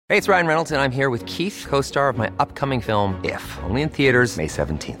Hey, it's Ryan Reynolds, and I'm here with Keith, co-star of my upcoming film, If, only in theaters May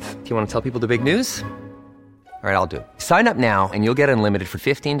 17th. Do you want to tell people the big news? All right, I'll do it. Sign up now and you'll get unlimited for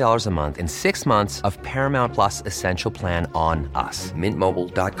 $15 a month and 6 months of Paramount Plus Essential Plan on us.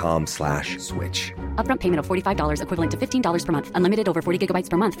 MintMobile.com/switch. Upfront payment of $45 equivalent to $15 per month. Unlimited over 40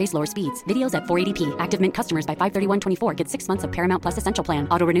 gigabytes per month. Face lower speeds. Videos at 480p. Active Mint customers by 531.24 get 6 months of Paramount Plus Essential Plan.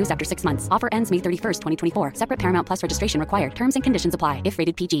 Auto renews after 6 months. Offer ends May 31st, 2024. Separate Paramount Plus registration required. Terms and conditions apply if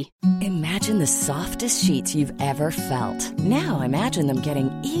rated PG. Imagine the softest sheets you've ever felt. Now imagine them getting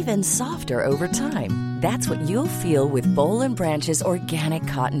even softer over time. That's what you'll feel with Boll & Branch's organic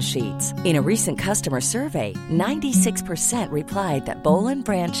cotton sheets. In a recent customer survey, 96% replied that Boll &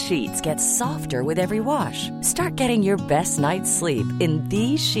 Branch sheets get softer with every wash. Start getting your best night's sleep in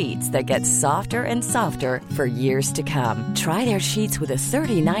these sheets that get softer and softer for years to come. Try their sheets with a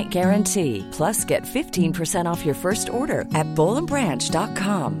 30-night guarantee. Plus, get 15% off your first order at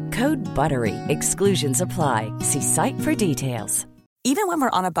bollandbranch.com. Code BUTTERY. Exclusions apply. See site for details. Even when we're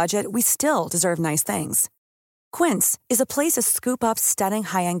on a budget, we still deserve nice things. Quince is a place to scoop up stunning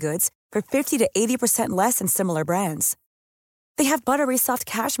high-end goods for 50 to 80% less than similar brands. They have buttery soft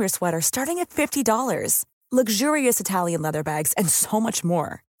cashmere sweaters starting at $50, luxurious Italian leather bags, and so much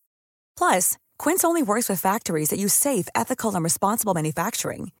more. Plus, Quince only works with factories that use safe, ethical, and responsible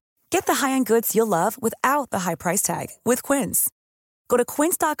manufacturing. Get the high-end goods you'll love without the high price tag with Quince. Go to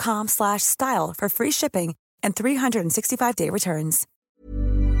quince.com/style for free shipping and 365-day returns.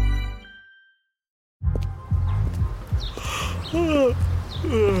 The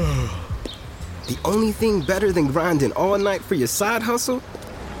only thing better than grinding all night for your side hustle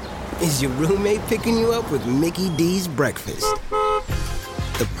is your roommate picking you up with Mickey D's breakfast.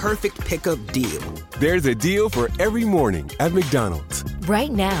 The perfect pickup deal. There's a deal for every morning at McDonald's.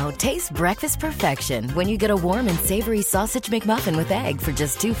 Right now, taste breakfast perfection when you get a warm and savory sausage McMuffin with egg for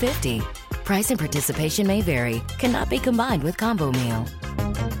just $2.50. Price and participation may vary. Cannot be combined with combo meal.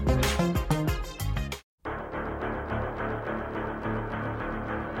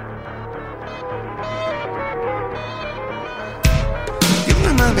 You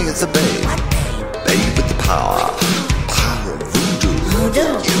remind me it's a babe. Babe with the power. Power of voodoo.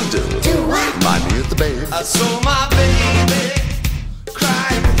 You do. Remind me of the babe. I saw my baby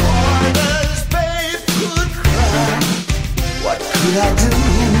crying for this babe could cry. What could I do?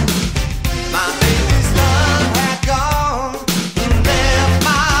 My baby's love had gone and left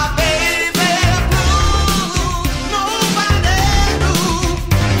my baby blue. Nobody knew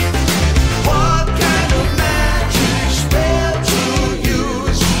what kind of magic spell to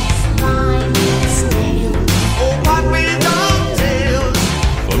use. Oh, what we don't tell.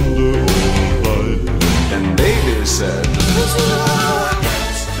 And baby said,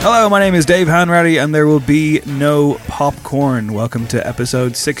 Hello, my name is Dave Hanratty, and there will be no popcorn. Welcome to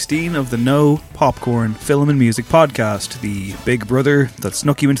episode 16 of the No Popcorn Film and Music Podcast, the big brother that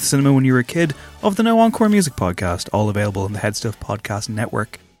snuck you into the cinema when you were a kid of the No Encore Music Podcast, all available on the Headstuff Podcast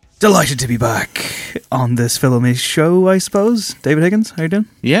Network. Delighted to be back on this filmy show, I suppose. David Higgins, how you doing?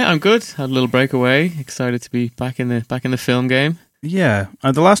 Yeah, I'm good. Had a little breakaway. Excited to be back in the film game. Yeah,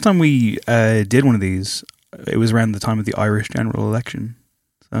 the last time we did one of these, it was around the time of the Irish general election.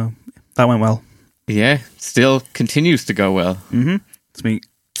 So that went well. Yeah, still continues to go well. Mm-hmm. It's me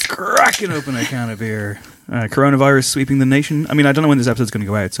cracking open a can of beer. Coronavirus sweeping the nation. I mean, I don't know when this episode's going to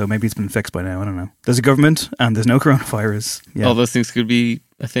go out, so maybe it's been fixed by now. I don't know. There's a government and there's no coronavirus. Yeah. All those things could be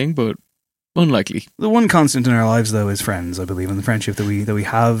a thing, but unlikely. The one constant in our lives, though, is friends, I believe, and the friendship that we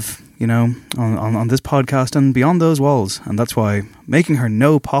have, you know, on this podcast and beyond those walls. And that's why making her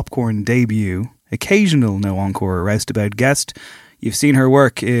No Popcorn debut, occasional No Encore roustabout guest. You've seen her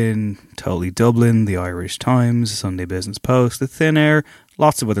work in Totally Dublin, The Irish Times, Sunday Business Post, The Thin Air,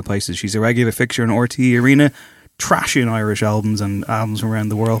 lots of other places. She's a regular fixture in RTE Arena, trashing Irish albums and albums from around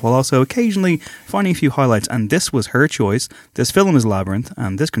the world, while also occasionally finding a few highlights. And this was her choice. This film is Labyrinth,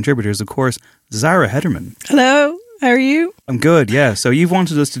 and this contributor is, of course, Zara Hederman. Hello, how are you? I'm good, yeah. So you've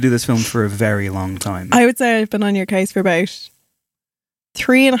wanted us to do this film for a very long time. I would say I've been on your case for about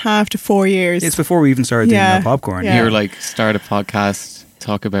 3.5 to 4 years. It's before we even started doing No Popcorn. Yeah. You're like, start a podcast,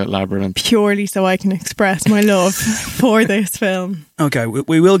 talk about Labyrinth. Purely so I can express my love for this film. Okay,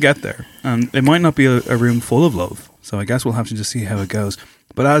 we will get there. And it might not be a room full of love, so I guess we'll have to just see how it goes.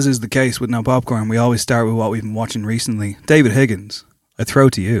 But as is the case with No Popcorn, we always start with what we've been watching recently. David Higgins, I throw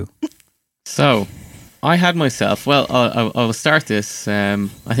to you. So, I had myself, well, I'll start this. I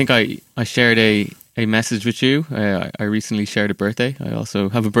think I shared a message with you. I recently shared a birthday. I also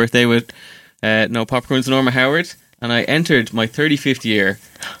have a birthday with No Popcorn's Norma Howard, and I entered my 35th year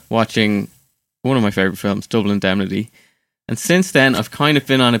watching one of my favourite films, Double Indemnity. And since then, I've kind of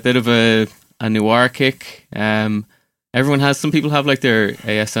been on a bit of a noir kick. Some people have like their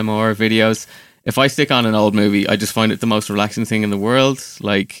ASMR videos. If I stick on an old movie, I just find it the most relaxing thing in the world.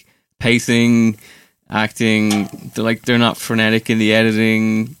 Like pacing, acting, they're not frenetic in the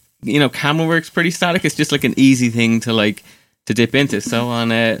editing. Camera work's pretty static. It's just like an easy thing to dip into. So on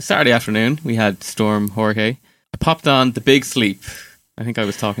Saturday afternoon, we had Storm Jorge. I popped on The Big Sleep. I think I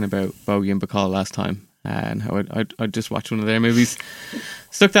was talking about Bogey and Bacall last time, and how I'd just watch one of their movies.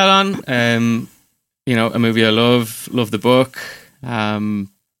 Stuck that on. A movie I love the book.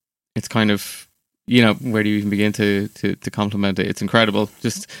 It's kind of, where do you even begin to compliment it? It's incredible.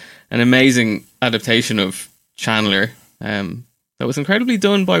 Just an amazing adaptation of Chandler that was incredibly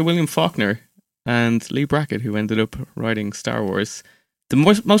done by William Faulkner and Lee Brackett, who ended up writing Star Wars. The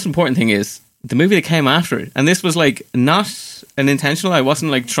most important thing is the movie that came after it. And this was not an intentional. I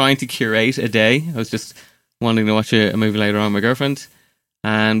wasn't trying to curate a day. I was just wanting to watch a movie later on with my girlfriend.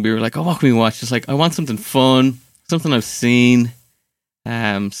 And we were like, oh, what can we watch? Just I want something fun, something I've seen,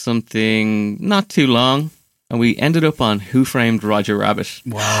 something not too long. And we ended up on Who Framed Roger Rabbit.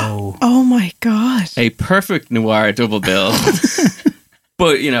 Wow. Oh my God. A perfect noir double bill.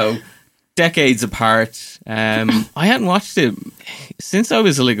 But, decades apart. I hadn't watched it since I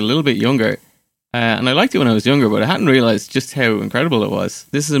was a little bit younger. And I liked it when I was younger, but I hadn't realised just how incredible it was.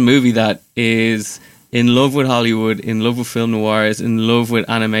 This is a movie that is in love with Hollywood, in love with film noirs, in love with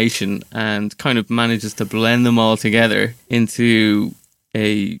animation, and kind of manages to blend them all together into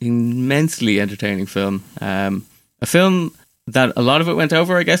a immensely entertaining film. A film that a lot of it went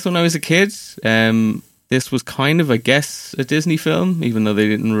over, I guess, when I was a kid. This was kind of, I guess, a Disney film, even though they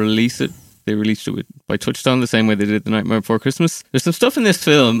didn't release it. They released it by Touchstone the same way they did The Nightmare Before Christmas. There's some stuff in this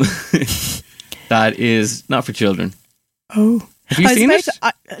film that is not for children. Oh. Have you seen it?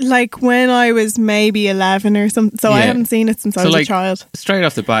 When I was maybe 11 or something. So I haven't seen it since I was a child. Straight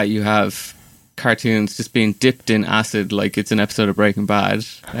off the bat, you have cartoons just being dipped in acid like it's an episode of Breaking Bad.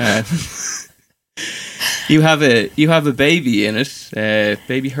 You have a baby in it,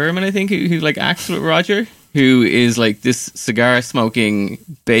 baby Herman, I think, who acts with Roger, who is this cigar smoking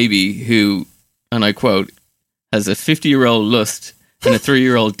baby who, and I quote, has a 50-year-old lust and a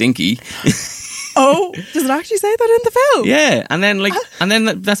 3-year-old dinky. Oh, does it actually say that in the film? Yeah, and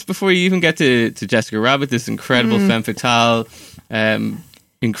then that's before you even get to Jessica Rabbit, this incredible femme fatale,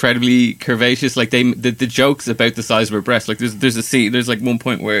 incredibly curvaceous. The jokes about the size of her breast. There's a scene. There's one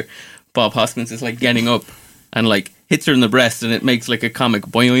point where Bob Hoskins is getting up and hits her in the breast, and it makes a comic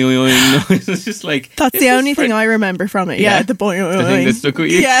boing noise. It's just that's the only thing I remember from it. Yeah, the boing. The thing that stuck with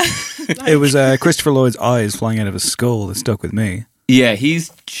you. Yeah, it was Christopher Lloyd's eyes flying out of his skull that stuck with me. Yeah,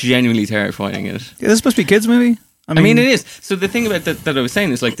 he's genuinely terrifying in it. Yeah, this must be a kids' movie. I mean, it is. So the thing about that I was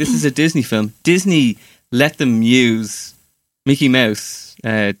saying is this is a Disney film. Disney let them use Mickey Mouse,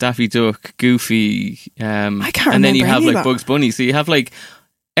 Daffy Duck, Goofy, I can't and then you remember have Bugs Bunny. So you have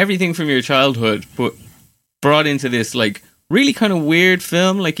everything from your childhood, but brought into this really kind of weird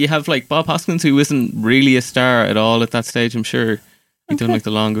film. You have Bob Hoskins, who isn't really a star at all at that stage. I'm sure he'd done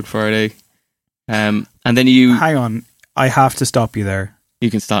The Long Good Friday, and then you hang on. I have to stop you there.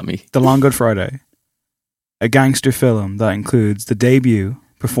 You can stop me. The Long Good Friday, a gangster film that includes the debut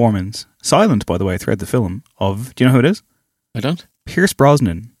performance, silent by the way, throughout the film, of, do you know who it is? I don't. Pierce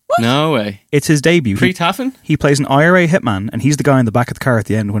Brosnan. What? No way. It's his debut. Pre-Taffin? He plays an IRA hitman, and he's the guy in the back of the car at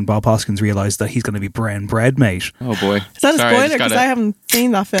the end when Bob Hoskins realised that he's going to be brown bread, mate. Oh boy. Is that a spoiler? Because I haven't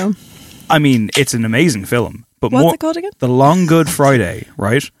seen that film. I mean, it's an amazing film. But what's it called again? The Long Good Friday,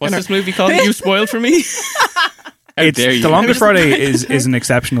 right? What's this movie called that you spoiled for me? The Long Good Friday is an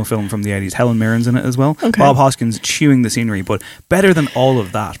exceptional film from the 80s. Helen Mirren's in it as well. Okay. Bob Hoskins chewing the scenery. But better than all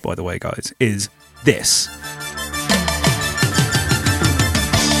of that, by the way, guys, is this.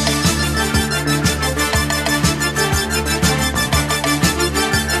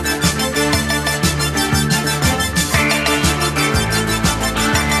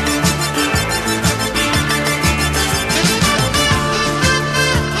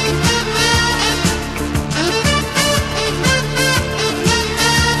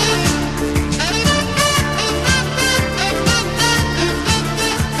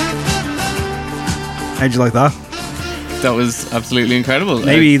 How'd you like that? That was absolutely incredible.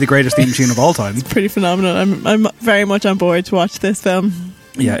 Maybe the greatest theme tune of all time. It's pretty phenomenal. I'm very much on board to watch this film.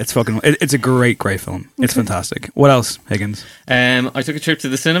 Yeah, it's it's a great film. It's fantastic. What else, Higgins? I took a trip to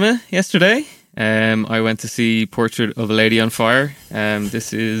the cinema yesterday. I went to see Portrait of a Lady on Fire.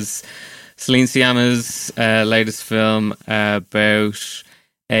 This is Celine Sciamma's latest film about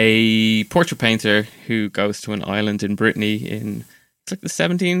a portrait painter who goes to an island in Brittany in the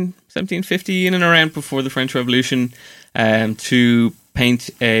 1750, in and around before the French Revolution, to paint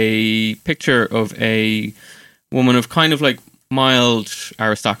a picture of a woman of kind of like mild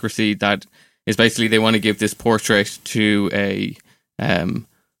aristocracy that is basically they want to give this portrait to a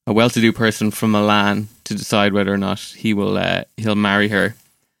well-to-do person from Milan to decide whether or not he'll marry her.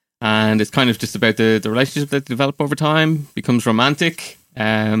 And it's kind of just about the relationship that develop over time, becomes romantic.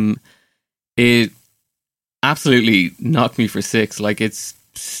 It absolutely knocked me for six. Like, it's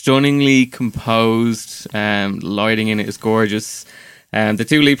stunningly composed. Lighting in it is gorgeous. The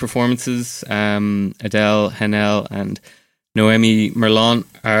two lead performances, Adele Haenel and Noemi Merlon,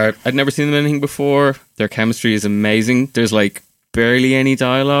 I'd never seen them in anything before. Their chemistry is amazing. There's like barely any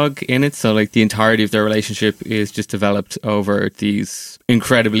dialogue in it, so like the entirety of their relationship is just developed over these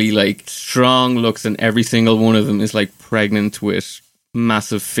incredibly like strong looks, and every single one of them is like pregnant with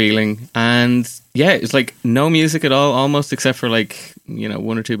massive feeling. And yeah, it's like no music at all almost, except for like, you know,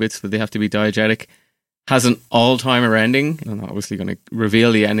 one or two bits that they have to be diegetic. Has an all-timer ending. I'm not obviously going to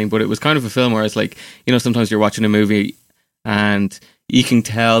reveal the ending, but it was kind of a film where it's like, you know, sometimes you're watching a movie and you can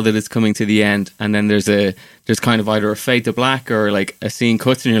tell that it's coming to the end, and then there's kind of either a fade to black or like a scene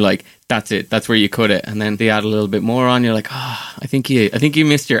cuts, and you're like, that's it, that's where you cut it, and then they add a little bit more on. You're like, I think you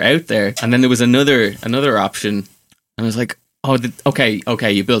missed your out there. And then there was another option, and I was like,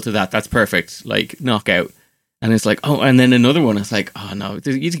 okay, you built to that. That's perfect. Like knockout. And it's like, and then another one. It's like, oh no,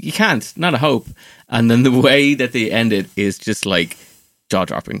 you can't. Not a hope. And then the way that they end it is just like jaw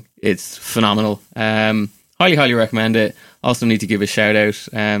dropping. It's phenomenal. Highly recommend it. Also need to give a shout out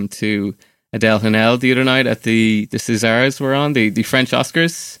to Adele Haenel the other night at the Césars were on, the French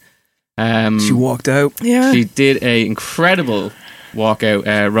Oscars. She walked out. Yeah. She did a incredible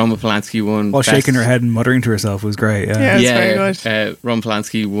walkout. Roman Polanski won. While shaking her head and muttering to herself was great. Yeah, it's very good. Roman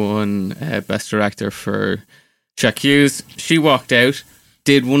Polanski won Best Director for J'accuse. She walked out,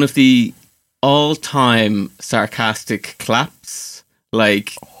 did one of the all-time sarcastic claps,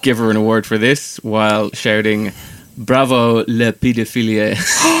 like give her an award for this, while shouting "Bravo la pédophilie,"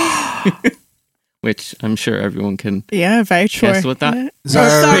 which I'm sure everyone can vouch guess for. what that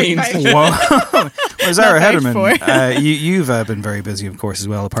Zara means. Zara Hederman, you've been very busy, of course, as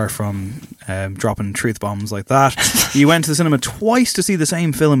well, apart from dropping truth bombs like that. You went to the cinema twice to see the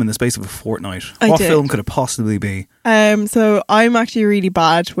same film in the space of a fortnight. What film could it possibly be? So I'm actually really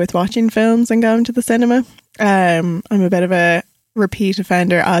bad with watching films and going to the cinema. I'm a bit of a repeat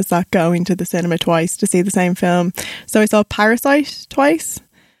offender as that, going to the cinema twice to see the same film. So I saw Parasite twice.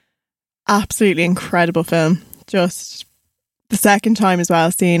 Absolutely incredible film. Just the second time as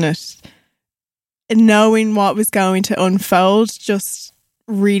well, seeing it, knowing what was going to unfold, just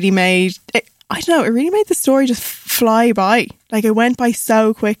really made it, it really made the story just fly by. Like, it went by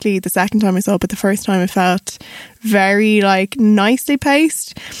so quickly the second time I saw it, but the first time it felt very like nicely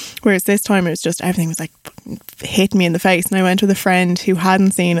paced, whereas this time it was just, everything was like hit me in the face. And I went with a friend who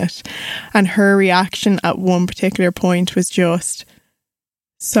hadn't seen it, and her reaction at one particular point was just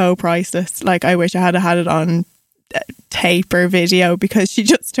so priceless. Like, I wish I had had it on tape or video, because she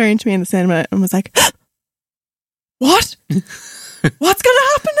just turned to me in the cinema and was like, what? What's going to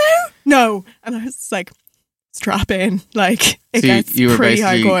happen now? No. And I was just like, strap in. Like, it gets you were pretty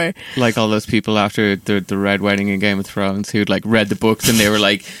basically hardcore. like all those people after the Red Wedding in Game of Thrones who'd like read the books, and they were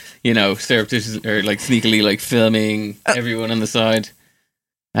like, you know, surreptitious or like sneakily like filming everyone on the side.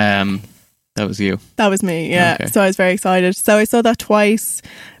 That was you. That was me, yeah. Okay. So I was very excited. So I saw that twice.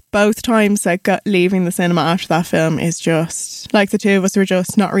 Both times, like, leaving the cinema after that film is just like, the two of us were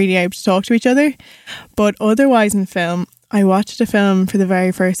just not really able to talk to each other. But otherwise in film, I watched a film for the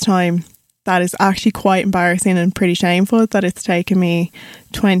very first time that is actually quite embarrassing and pretty shameful that it's taken me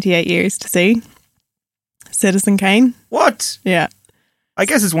 28 years to see. Citizen Kane. What? Yeah. I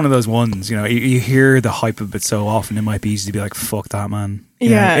guess it's one of those ones, you know, you hear the hype of it so often, it might be easy to be like, fuck that, man. You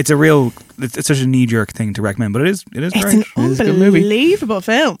know, it's such a knee-jerk thing to recommend, but it is great. It's an unbelievable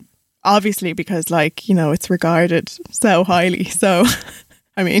film. Obviously, because, like, you know, it's regarded so highly. So,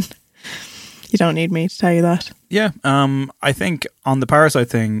 I mean, you don't need me to tell you that. Yeah, I think on the Parasite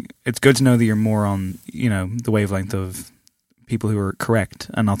thing, it's good to know that you're more on, you know, the wavelength of people who are correct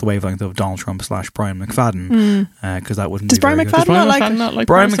and not the wavelength of Donald Trump / Brian McFadden, because that wouldn't. Does be Brian very McFadden good. not like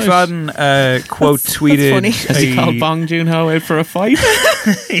Brian Parasite? McFadden quote tweeted, Has he called Bong Joon-ho out for a fight?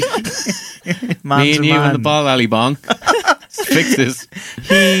 Me and you in the ball alley, Bong. Fix this.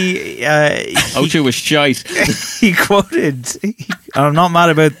 Ocho was shite. He quoted, I'm not mad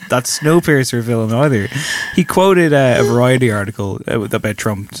about that Snowpiercer film either. He quoted a Variety article about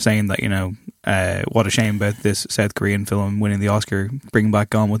Trump saying that, you know, what a shame about this South Korean film winning the Oscar, bringing back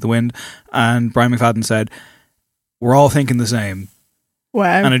Gone with the Wind. And Brian McFadden said, we're all thinking the same.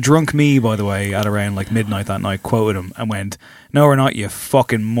 Wow. And a drunk me, by the way, at around like midnight that night, quoted him and went, "No, we're not, you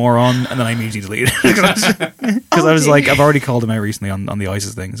fucking moron." And then I immediately deleted it because I was like, I've already called him out recently on the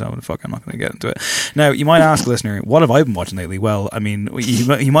ISIS thing, so I'm not going to get into it. Now, you might ask, listener, what have I been watching lately? Well, I mean,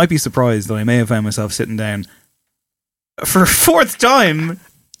 you might be surprised that I may have found myself sitting down for a fourth time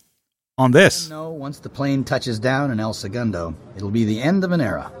on this. Once the plane touches down in El Segundo, it'll be the end of an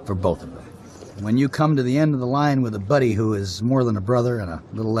era for both of them. When you come to the end of the line with a buddy who is more than a brother and a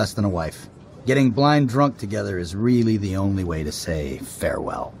little less than a wife, getting blind drunk together is really the only way to say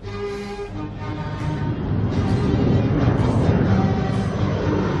farewell.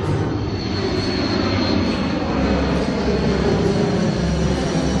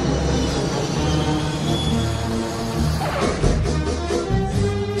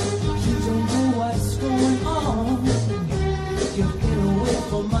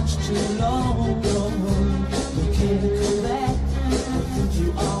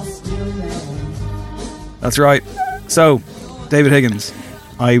 That's right. So, David Higgins,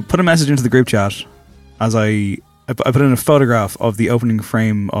 I put a message into the group chat as I put in a photograph of the opening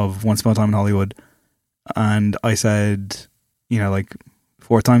frame of Once Upon a Time in Hollywood, and I said, like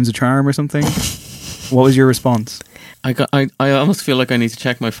 4 times a charm or something. What was your response? I almost feel like I need to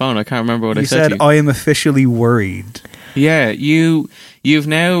check my phone. I can't remember what I said. You said, to you. "I am officially worried." Yeah, you've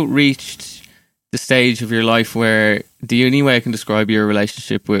now reached the stage of your life where the only way I can describe your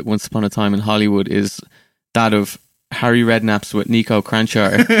relationship with Once Upon a Time in Hollywood is that of Harry Redknapp's with Nico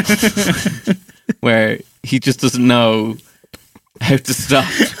Cranchar, where he just doesn't know how to stop.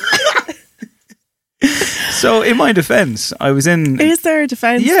 So, in my defence, I was in... Is there a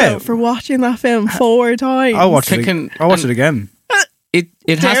defence though, for watching that film 4 times? I'll watch it again.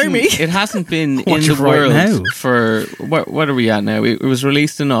 It hasn't been in the world for what are we at now? It was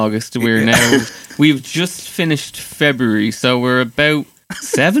released in August. We've just finished February, so we're about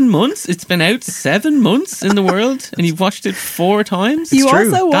 7 months. It's been out 7 months in the world, and you've watched it 4 times. You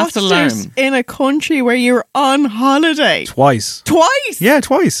also watched it in a country where you're on holiday twice. Yeah,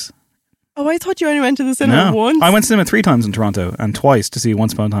 twice. Oh, I thought you only went to the cinema once. I went to cinema 3 times in Toronto and twice to see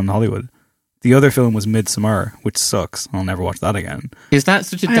Once Upon a Time in Hollywood. The other film was Midsommar, which sucks. I'll never watch that again. Is that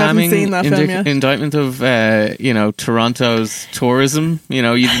such a damning indictment of Toronto's tourism?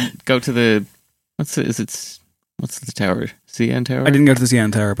 You go to the what's the tower? CN Tower? I didn't go to the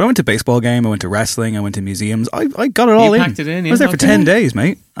CN Tower, but I went to a baseball game, I went to wrestling, I went to museums. I got it all in. Packed it in. I was there for 10 days,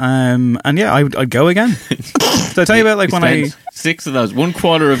 mate. And yeah, I'd go again. So I tell you about like when I 6 of those,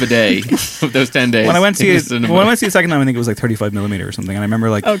 1/4 of a day of those 10 days. When I went to see it the second time, I think it was like 35mm or something. And I remember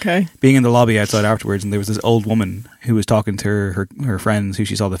like being in the lobby outside afterwards, and there was this old woman who was talking to her friends who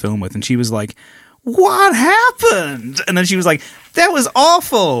she saw the film with, and she was like, "What happened?" And then she was like, "That was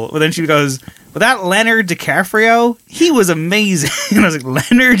awful." But then she goes, "But that Leonard DiCaprio, he was amazing." And I was like,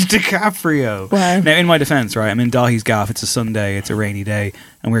 Leonard DiCaprio. Wow. Now, in my defense, right, I'm in Dahi's Gaff. It's a Sunday. It's a rainy day.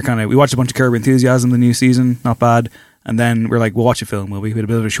 And we watched a bunch of Curb Enthusiasm, the new season. Not bad. And then we're like, we'll watch a film, will we? We had a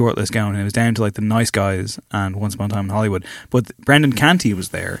bit of a short list going. And it was down to like The Nice Guys and Once Upon a Time in Hollywood. But Brendan Canty was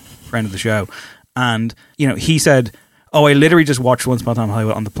there, friend of the show. And, he said, "Oh, I literally just watched Once Upon a Time in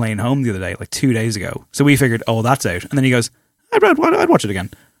Hollywood on the plane home the other day, like 2 days ago." So we figured, oh, that's out. And then he goes, I'd watch it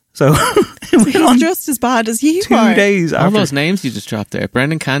again. So he's just as bad as you 2 days after. All those names you just dropped there: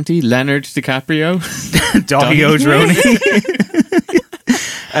 Brendan Canty, Leonard DiCaprio, Dahi O'Droney.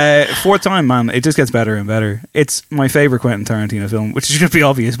 4th time, man. It just gets better and better. It's my favourite Quentin Tarantino film, which should be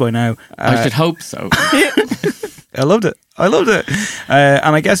obvious by now. I should hope so. I loved it.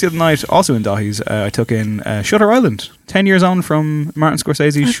 And I guess the other night, also in Dahi's, I took in Shutter Island. 10 years on from Martin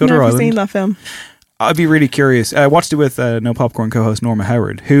Scorsese's Shutter Island. I've never seen that film. I'd be really curious. I watched it with No Popcorn co-host Norma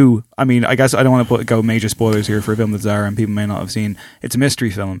Howard, who, I mean, I guess I don't want to go major spoilers here for a film that Zara and people may not have seen. It's a mystery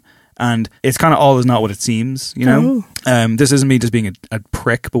film, and it's kind of all is not what it seems, This isn't me just being a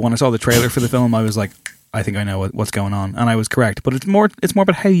prick, but when I saw the trailer for the film, I was like, I think I know what's going on, and I was correct. But it's more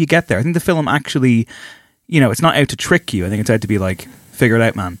about how you get there. I think the film actually, it's not out to trick you. I think it's out to be like, figure it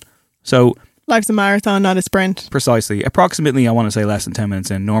out, man. So life's a marathon, not a sprint. Precisely. Approximately, I want to say less than 10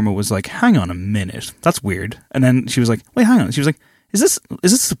 minutes in, Norma was like, hang on a minute, that's weird. And then she was like, wait, hang on. She was like, is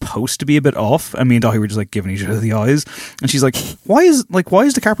this supposed to be a bit off? And me and Dahi were just like giving each other the eyes. And she's like, why is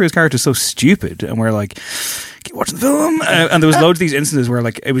DiCaprio's character so stupid? And we're like, keep watching the film. And there was loads of these instances where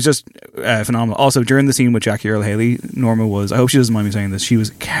like it was just phenomenal. Also, during the scene with Jackie Earle Haley, Norma was, I hope she doesn't mind me saying this, she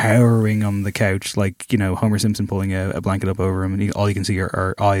was cowering on the couch like, Homer Simpson pulling a blanket up over him, and all you can see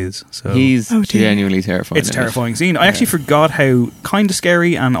are eyes. So he's genuinely terrifying. It's a terrifying scene. I actually forgot how kind of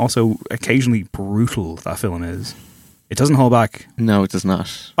scary and also occasionally brutal that film is. It doesn't hold back. No, it does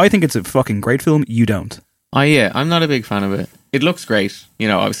not. I think it's a fucking great film. You don't. I'm not a big fan of it. it looks great. You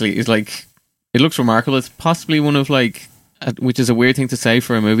know, obviously, it's like it looks remarkable. It's possibly one of like, which is a weird thing to say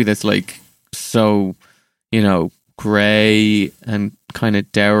for a movie that's like so, you know, grey and kind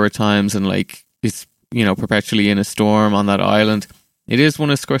of dour at times, and like it's, you know, perpetually in a storm on that island. It is one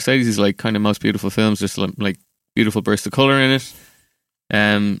of Scorsese's like kind of most beautiful films. Just like beautiful bursts of colour in it.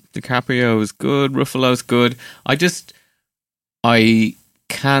 DiCaprio is good. Ruffalo's good. I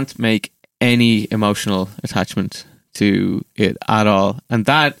can't make any emotional attachment to it at all, and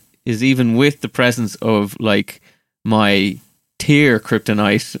that is even with the presence of like my tier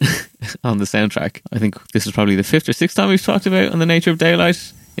kryptonite on the soundtrack. I think this is probably the 5th or 6th time we've talked about On the Nature of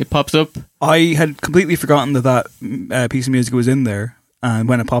Daylight. It pops up. I had completely forgotten that piece of music was in there, and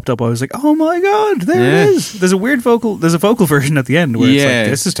when it popped up I was like, oh my god, there it is. There's a vocal version at the end where it's like,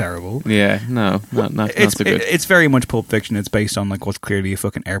 this is terrible. Yeah, no, not so good. It's very much Pulp Fiction. It's based on like what's clearly a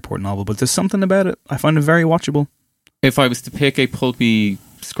fucking airport novel, but there's something about it. I find it very watchable. If I was to pick a pulpy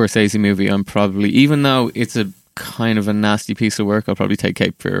Scorsese movie, I'm probably, even though it's a kind of a nasty piece of work, I'll probably take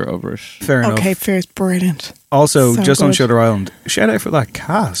Cape Fear over it. Fair enough. Cape Fear is brilliant. Also, So just on good. Shutter Island, shout out for that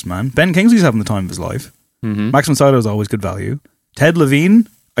cast, man. Ben Kingsley's having the time of his life. Max von Sydow is always good value. Ted Levine,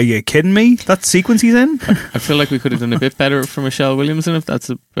 are you kidding me? That sequence he's in? I feel like we could have done a bit better for Michelle Williamson if that's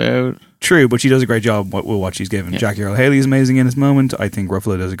about... True, but she does a great job with what she's given. Yeah. Jackie Earle Haley is amazing in this moment. I think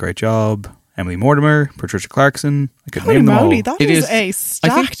Ruffalo does a great job. Emily Mortimer, Patricia Clarkson. I could Holy name them all. moly, that is a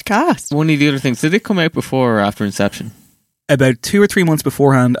stacked cast. One of the other things, did it come out before or after Inception? About 2 or 3 months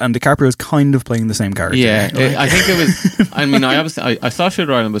beforehand, and DiCaprio's kind of playing the same character. Yeah, I think it was. I mean, I saw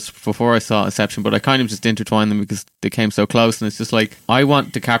Shutter Island before I saw Inception, but I kind of just intertwined them because they came so close. And it's just like, I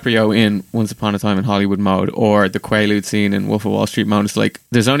want DiCaprio in Once Upon a Time in Hollywood mode, or the Quaalude scene in Wolf of Wall Street mode. It's like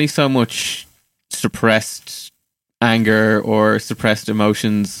there's only so much suppressed anger or suppressed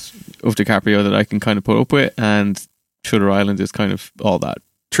emotions of DiCaprio that I can kind of put up with, and Shutter Island is kind of all that.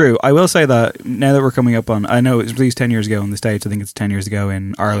 True. I will say that now that we're coming up on, I know it was released 10 years ago in the States. I think it's 10 years ago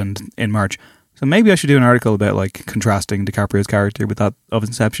in Ireland in March. So maybe I should do an article about like contrasting DiCaprio's character with that of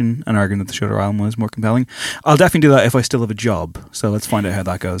Inception and arguing that the Shutter Island one is more compelling. I'll definitely do that if I still have a job. So let's find out how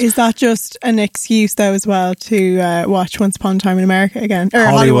that goes. Is that just an excuse though as well to watch Once Upon a Time in America again? Or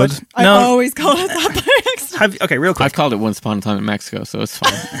Hollywood. I No. always call it that by accident. Okay, real quick. I've called it Once Upon a Time in Mexico, so it's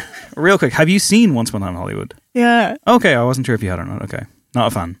fine. Real quick. Have you seen Once Upon a Time in Hollywood? Yeah. Okay, I wasn't sure if you had or not. Okay. Not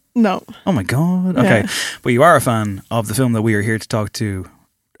a fan. No. Oh my god. Okay. Yeah. But you are a fan of the film that we are here to talk to.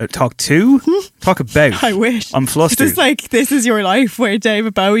 Talk about. I wish. I'm flustered. It's like This Is Your Life, where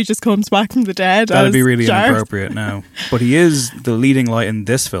David Bowie just comes back from the dead. That'd as be really Jareth. inappropriate now. But he is the leading light in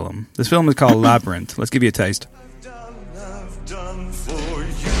this film. This film is called Labyrinth. Let's give you a taste. I've done for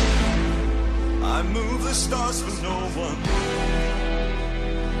you. I move the stars for no one.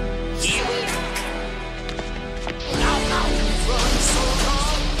 Run so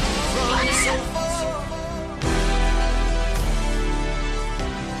long, run so far.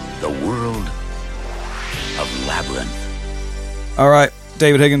 The world of Labyrinth. All right,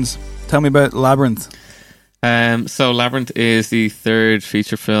 David Higgins, tell me about Labyrinth. So Labyrinth is the third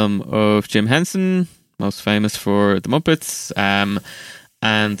feature film of Jim Henson, most famous for The Muppets,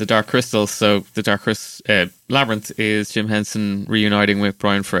 and The Dark Crystal. So Labyrinth is Jim Henson reuniting with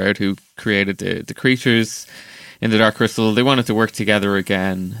Brian Farrell, who created the creatures in The Dark Crystal. They wanted to work together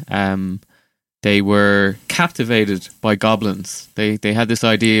again. They were captivated by goblins. They had this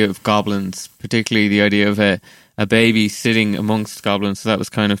idea of goblins, particularly the idea of a baby sitting amongst goblins. So that was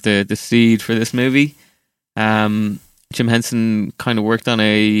kind of the seed for this movie. Jim Henson kind of worked on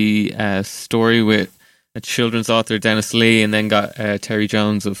a story with a children's author, Dennis Lee, and then got Terry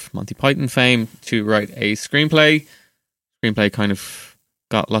Jones of Monty Python fame to write a screenplay. Screenplay kind of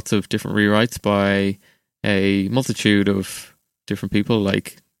got lots of different rewrites by a multitude of different people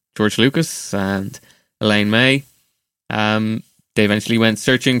like George Lucas and Elaine May. They eventually went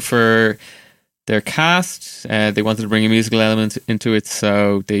searching for their cast. They wanted to bring a musical element into it,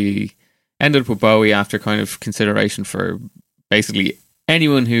 so they ended up with Bowie after kind of consideration for basically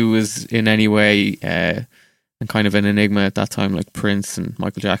anyone who was in any way and kind of an enigma at that time, like Prince and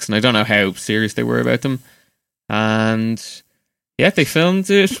Michael Jackson. I don't know how serious they were about them. And yeah, they filmed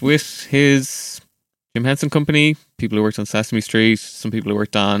it with his Jim Henson Company, people who worked on Sesame Street, some people who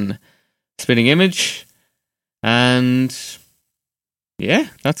worked on Spitting Image. And yeah,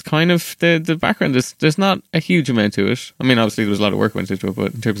 that's kind of the background. There's not a huge amount to it. I mean, obviously there was a lot of work went into it,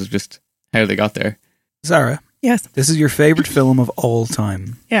 but in terms of just how they got there. Sarah. Yes. This is your favourite film of all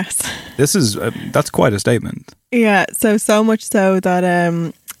time. Yes. This is, that's quite a statement. Yeah, so much so that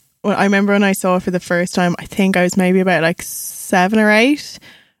well, I remember when I saw it for the first time, I think I was maybe about like 7 or 8.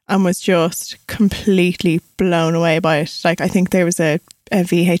 and was just completely blown away by it. Like, I think there was a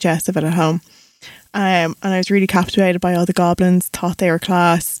VHS of it at home. And I was really captivated by all the goblins, thought they were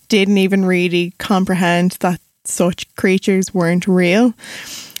class, didn't even really comprehend that such creatures weren't real.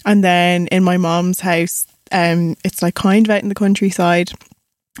 And then in my mom's house, it's like kind of out in the countryside,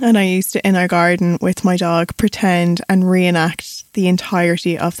 and I used to, in our garden with my dog, pretend and reenact the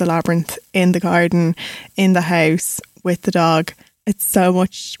entirety of the labyrinth in the garden, in the house, with the dog. It's so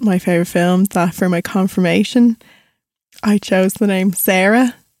much my favourite film that for my confirmation, I chose the name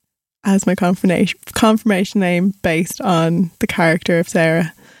Sarah as my confirmation name based on the character of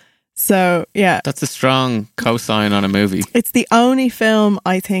Sarah. So, yeah. That's a strong cosign on a movie. It's the only film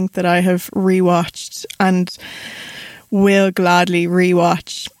I think that I have rewatched and will gladly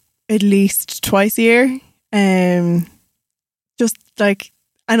rewatch at least twice a year. Just like,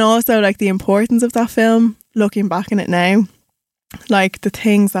 and also like the importance of that film, looking back on it now, like the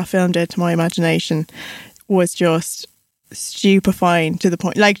things that film did to my imagination was just stupefying to the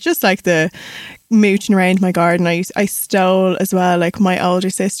point, like just like the mooching around my garden. I stole as well like my older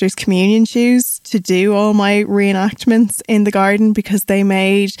sister's communion shoes to do all my reenactments in the garden, because they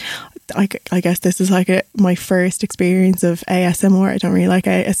made, I guess this is like my first experience of ASMR. I don't really like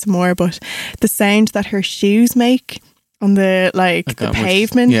ASMR, but the sound that her shoes make on the the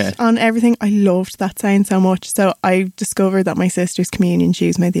pavement, on everything, I loved that sound so much. So I discovered that my sister's communion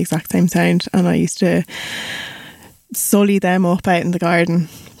shoes made the exact same sound, and I used to sully them up out in the garden,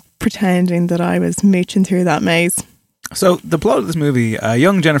 pretending that I was mooching through that maze. So the plot of this movie,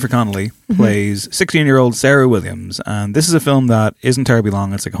 young Jennifer Connelly plays 16-year-old Sarah Williams, and this is a film that isn't terribly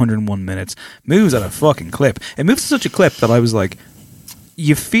long. It's like 101 minutes, moves at a fucking clip. It moves at such a clip that I was like,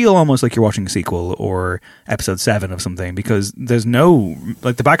 you feel almost like you're watching a sequel or episode 7 of something, because there's no,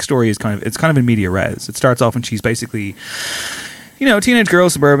 like, the backstory is kind of in media res. It starts off when she's basically, you know, teenage girl,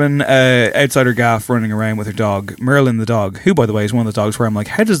 suburban, outside her gaff, running around with her dog, Merlin the dog, who, by the way, is one of the dogs where I'm like,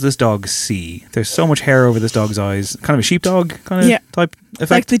 how does this dog see? There's so much hair over this dog's eyes. Kind of a sheepdog kind of type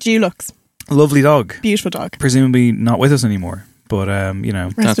effect. Like the Dulux. Lovely dog. Beautiful dog. Presumably not with us anymore. But, you know.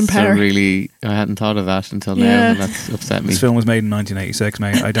 Rest in power. Really, I hadn't thought of that until now, and that's upset me. This film was made in 1986,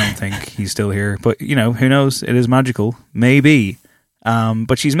 mate. I don't think he's still here. But, you know, who knows? It is magical. Maybe.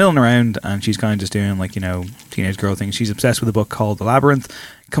 But she's milling around, and she's kind of just doing, like, you know, teenage girl things. She's obsessed with a book called The Labyrinth.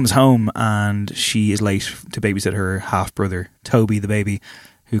 Comes home, and she is late to babysit her half-brother, Toby the baby,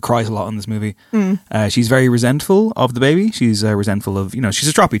 who cries a lot in this movie. She's very resentful of the baby. She's resentful of, you know, she's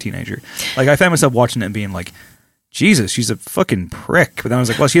a stroppy teenager. Like, I found myself watching it and being like, Jesus, she's a fucking prick. But then I was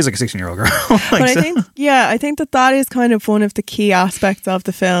like, well, she is like a 16-year-old girl. Like, but I think that is kind of one of the key aspects of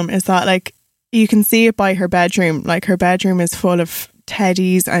the film, is that, like, you can see it by her bedroom. Like, her bedroom is full of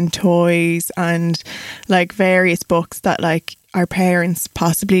teddies and toys and, like, various books that, like, our parents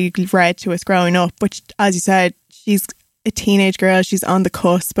possibly read to us growing up. But as you said, she's a teenage girl. She's on the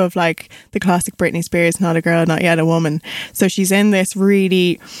cusp of, like, the classic Britney Spears, not a girl, not yet a woman. So she's in this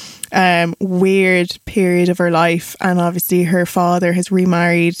really weird period of her life, and obviously her father has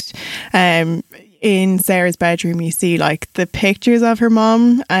remarried. In Sarah's bedroom, you see, like, the pictures of her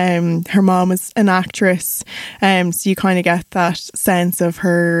mom. Her mom was an actress, so you kind of get that sense of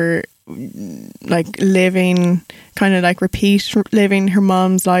her, like, living, kind of like living her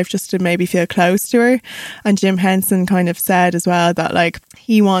mom's life just to maybe feel close to her. And Jim Henson kind of said as well that, like,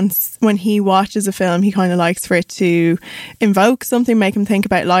 he wants, when he watches a film, he kind of likes for it to invoke something, make him think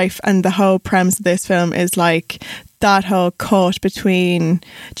about life. And the whole premise of this film is, like, that whole cut between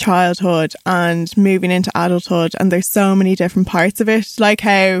childhood and moving into adulthood, and there's so many different parts of it, like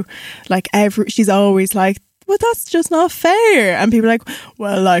how, like, she's always like, well, that's just not fair, and people are like,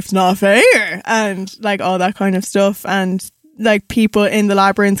 well, life's not fair, and, like, all that kind of stuff. And, like, people in the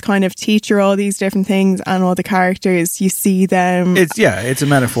labyrinth kind of teach her all these different things, and all the characters, you see them. It's a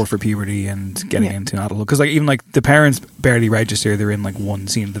metaphor for puberty and getting into adulthood, because, like, even, like, the parents barely register. They're in, like, one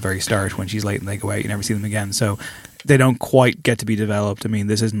scene at the very start when she's late and they go out. You never see them again, so they don't quite get to be developed. I mean,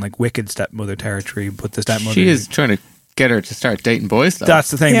 this isn't like wicked stepmother territory, but the stepmother, she is trying to get her to start dating boys, though. That's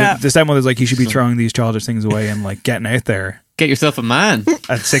the thing. Yeah. The stepmother's like, you should be throwing these childish things away and, like, getting out there. Get yourself a man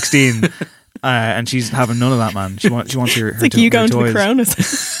at 16. And she's having none of that, man. She wants her. It's like you going to the Coronas.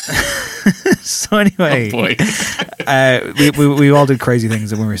 So anyway, oh boy. we all did crazy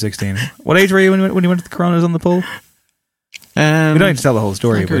things when we were 16. What age were you when you went to the Coronas on the pool? We don't need to tell the whole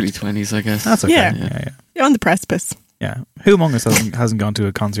story. Like early 20s, I guess. That's okay. Yeah. You're on the precipice. Yeah. Who among us hasn't gone to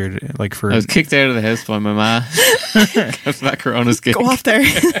a concert, like, for... I was kicked out of the house by my ma. Got that Corona's gig. Go off there.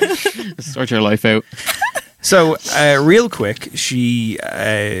 Start your life out. So, real quick, she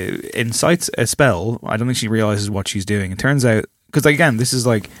incites a spell. I don't think she realises what she's doing. It turns out because again, this is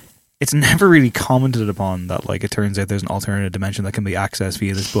like, it's never really commented upon that, like, it turns out there's an alternative dimension that can be accessed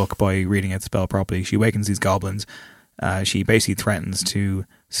via this book by reading it spell properly. She awakens these goblins. She basically threatens to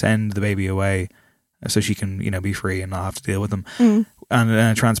send the baby away so she can, be free and not have to deal with them. And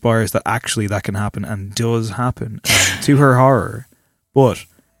it transpires that actually that can happen and does happen, to her horror. But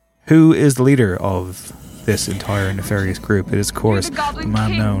who is the leader of this entire nefarious group? It is, of course, the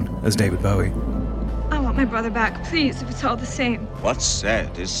man known as David Bowie. I want my brother back, please, if it's all the same. What's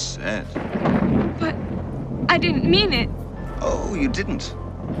said is said. But I didn't mean it. Oh, you didn't?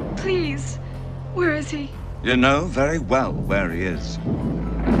 Please, where is he? You know very well where he is.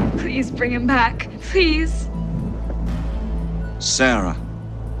 Please bring him back, please. Sarah,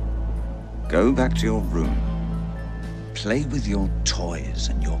 go back to your room. Play with your toys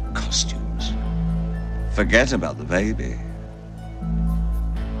and your costumes. Forget about the baby.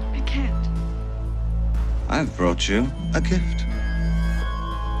 I can't. I've brought you a gift.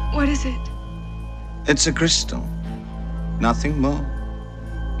 What is it? It's a crystal. Nothing more.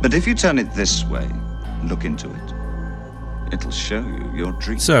 But if you turn it this way, look into it, it'll show you your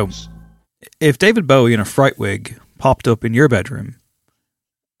dreams. So, if David Bowie in a fright wig popped up in your bedroom,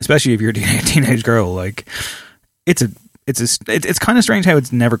 especially if you're a teenage girl, like, it's kind of strange how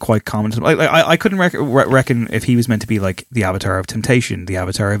it's never quite commented. Like I couldn't reckon if he was meant to be like the avatar of temptation, the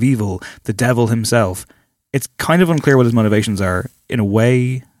avatar of evil, the devil himself. It's kind of unclear what his motivations are in a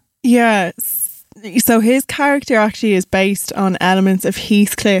way. Yeah. So his character actually is based on elements of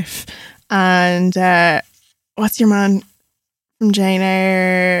Heathcliff and what's your man from Jane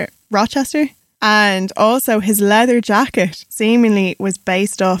Eyre? Rochester. And also his leather jacket seemingly was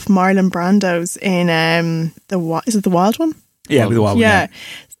based off Marlon Brando's in is it the Wild One? Yeah, the Wild One. Yeah.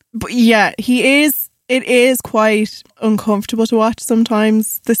 But yeah, it is quite uncomfortable to watch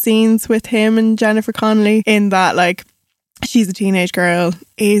sometimes, the scenes with him and Jennifer Connelly, in that, like, she's a teenage girl.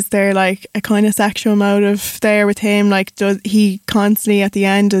 Is there like a kind of sexual motive there with him? Like, does he constantly at the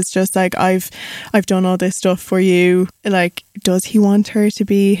end is just like, I've done all this stuff for you. Like, does he want her to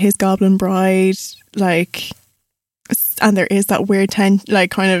be his goblin bride? Like, and there is that weird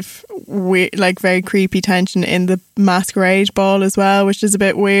like kind of weird, like very creepy tension in the masquerade ball as well, which is a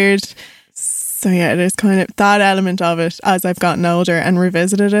bit weird. So yeah, there's kind of that element of it as I've gotten older and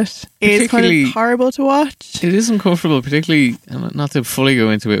revisited it. It's kind of horrible to watch. It is uncomfortable, particularly, not to fully go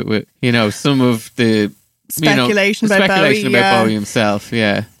into it with, some of the speculation about Bowie himself.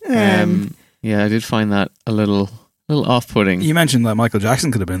 Yeah. Yeah, I did find that a little off-putting. You mentioned that Michael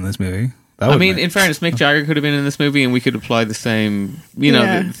Jackson could have been in this movie. In fairness, Mick Jagger could have been in this movie, and we could apply the same,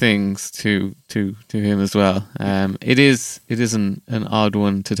 things to him as well. It is an odd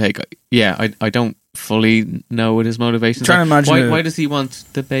one to take. Yeah, I don't fully know what his motivations are. Why does he want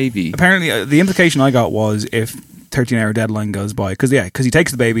the baby? Apparently, the implication I got was if 13-hour deadline goes by, because he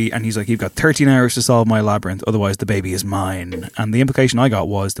takes the baby and he's like, you've got 13 hours to solve my labyrinth, otherwise the baby is mine. And the implication I got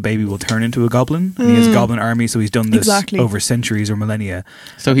was the baby will turn into a goblin, and he has a goblin army, so he's done this over centuries or millennia.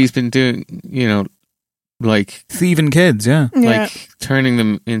 So he's been doing, like thieving kids, like turning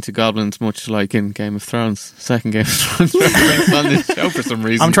them into goblins, much like in Game of Thrones, second Game of Thrones reference on this show for some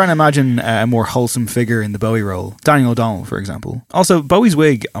reason. I'm trying to imagine a more wholesome figure in the Bowie role, Daniel O'Donnell, for example. Also, Bowie's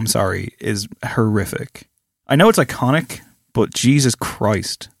wig, I'm sorry, is horrific. I know it's iconic, but Jesus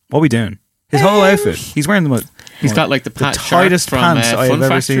Christ, what are we doing? His whole outfit, he's wearing he's got like the tightest pants I have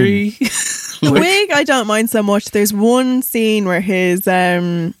ever seen. The wig I don't mind so much. There's one scene where his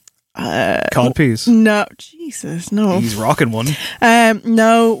codpiece. No, Jesus, no. He's rocking one.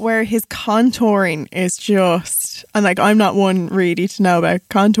 No, where his contouring is just, and like, I'm not one really to know about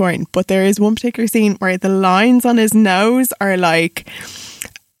contouring, but there is one particular scene where the lines on his nose are like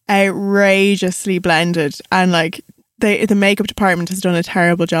outrageously blended, and like the makeup department has done a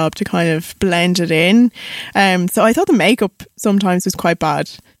terrible job to kind of blend it in. So I thought the makeup sometimes was quite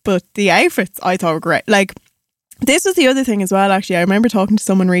bad, but the outfits I thought were great. Like, this was the other thing as well, actually. I remember talking to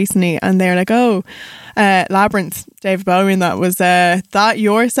someone recently and they're like, Labyrinth, David Bowie, and that was that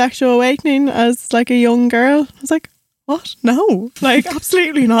your sexual awakening as like a young girl? I was like, what? No, like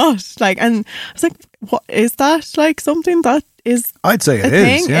absolutely not. Like, and I was like, what is that? Like something that is, I'd say it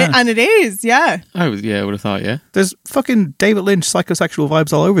is, yeah. And it is, yeah. I would have thought, yeah. There's fucking David Lynch psychosexual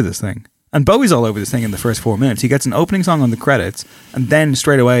vibes all over this thing. And Bowie's all over this thing in the first 4 minutes. He gets an opening song on the credits, and then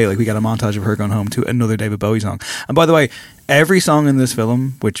straight away, like, we get a montage of her going home to another David Bowie song. And by the way, every song in this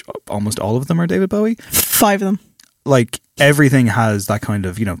film, which almost all of them are David Bowie, 5 of them, like, everything has that kind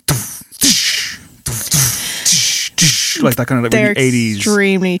of, like that kind of like they're 80s.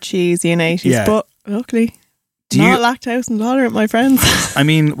 Extremely cheesy in 80s, but luckily Not lactose intolerant, my friends. I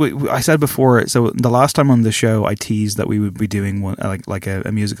mean, I said before, so the last time on the show, I teased that we would be doing one, like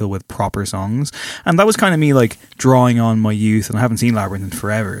a musical with proper songs. And that was kind of me like drawing on my youth, and I haven't seen Labyrinth in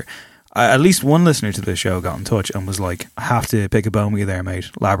forever. At least one listener to the show got in touch and was like, I have to pick a bone with you there, mate.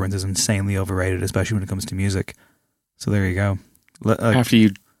 Labyrinth is insanely overrated, especially when it comes to music. So there you go. After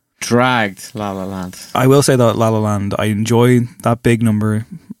you dragged La La Land. I will say that La La Land, I enjoy that big number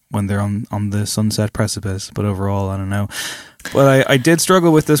when they're on the sunset precipice, but overall, I don't know. But I did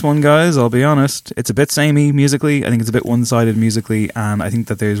struggle with this one, guys, I'll be honest. It's a bit samey musically. I think it's a bit one-sided musically, and I think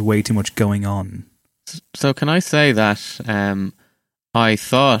that there's way too much going on. So can I say that I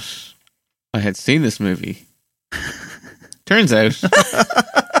thought I had seen this movie. Turns out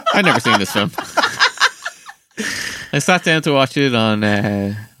I'd never seen this film. I sat down to watch it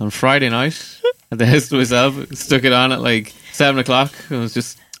on Friday night at the house to myself. Stuck it on at like 7 o'clock. I was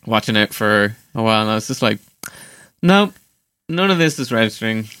just watching it for a while, and I was just like, no, none of this is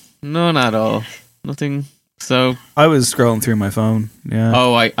registering. None at all. Nothing. So I was scrolling through my phone. Yeah.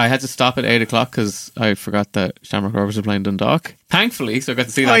 Oh, I had to stop at 8 o'clock because I forgot that Shamrock Rovers were playing Dundalk. Thankfully, so I got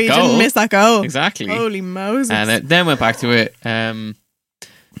to see that you goal. didn't miss that goal. Exactly. Holy Moses. And then went back to it.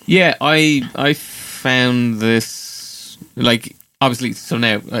 Yeah, I found this, like, obviously, so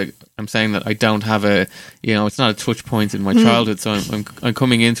now I'm saying that I don't have it's not a touch point in my childhood, so I'm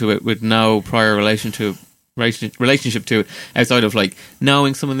coming into it with no prior relationship to it outside of like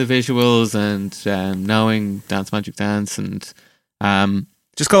knowing some of the visuals and knowing Dance Magic Dance and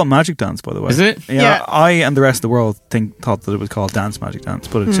just call it Magic Dance, by the way. Is it? Yeah. I and the rest of the world thought that it was called Dance Magic Dance,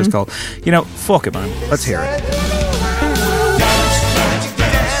 but it's just called, fuck it, man. Let's hear it.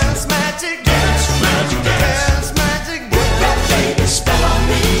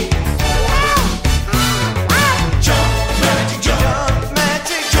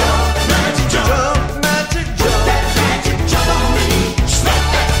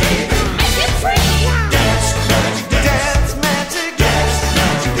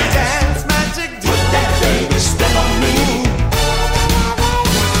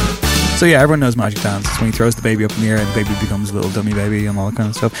 So yeah, everyone knows Magic Dance. It's when he throws the baby up in the air and the baby becomes a little dummy baby and all that kind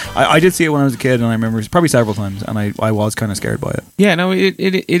of stuff. I did see it when I was a kid, and I remember probably several times, and I was kind of scared by it. Yeah, no, it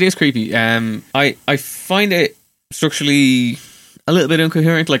is creepy. I find it structurally a little bit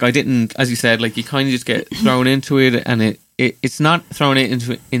incoherent. Like, I didn't, as you said, like, you kind of just get thrown into it, and it's not thrown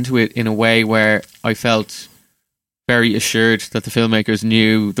into it in a way where I felt very assured that the filmmakers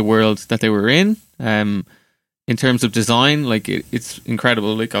knew the world that they were in. In terms of design, like, it's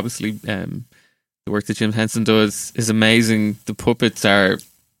incredible. Like, obviously, the work that Jim Henson does is amazing. The puppets are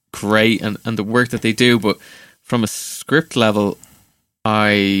great, and the work that they do. But from a script level,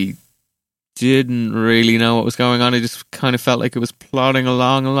 I didn't really know what was going on. I just kind of felt like it was plodding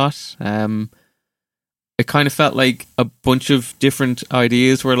along a lot. It kind of felt like a bunch of different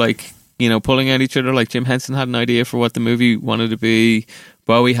ideas were like, pulling at each other. Like, Jim Henson had an idea for what the movie wanted to be.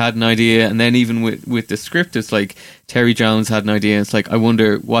 Bowie had an idea, and then even with the script, it's like Terry Jones had an idea. It's like, I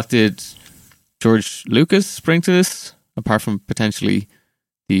wonder, what did George Lucas bring to this, apart from potentially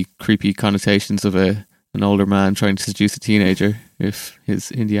the creepy connotations of an older man trying to seduce a teenager, if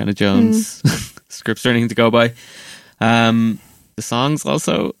his Indiana Jones scripts are anything to go by. The songs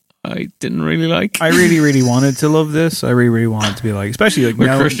also, I didn't really like. I really, really wanted to love this. I really, really wanted to be like, especially like,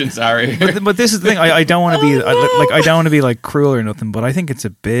 we're Christians, sorry. But this is the thing. I don't want to be I don't want to be like cruel or nothing. But I think it's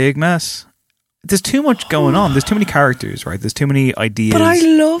a big mess. There's too much going on. There's too many characters, right? There's too many ideas. But I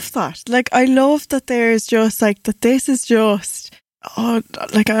love that. Like, I love that there's just like that. This is just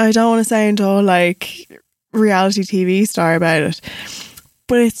like, I don't want to sound all like reality TV star about it,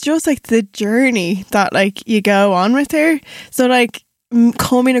 but it's just like the journey that like you go on with her. So like,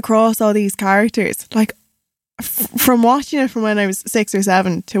 coming across all these characters, like from watching it from when I was 6 or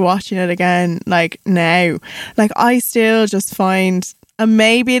 7 to watching it again like now, like I still just find, and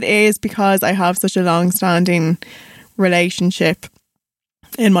maybe it is because I have such a long-standing relationship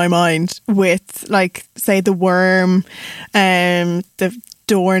in my mind with, like, say the worm, the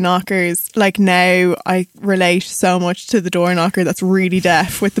door knockers. Like, now I relate so much to the door knocker that's really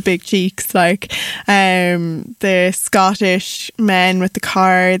deaf with the big cheeks, like the Scottish men with the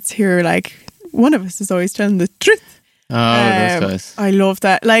cards who are like, one of us is always telling the truth. Oh, those guys. I love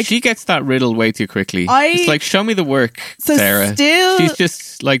that. Like, she gets that riddle way too quickly. It's like, show me the work, so Sarah. Still, she's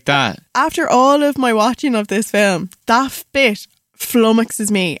just like that. After all of my watching of this film, that bit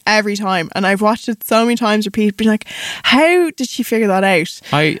flummoxes me every time, and I've watched it so many times repeat, being like, how did she figure that out?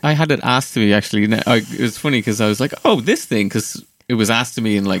 I had it asked to me, actually. It was funny because I was like, oh, this thing, because it was asked to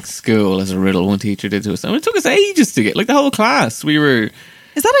me in like school as a riddle. One teacher did to us, and it took us ages to get, like, the whole class. Is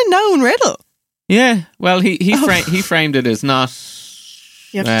that a known riddle? Yeah, well, he framed it as not.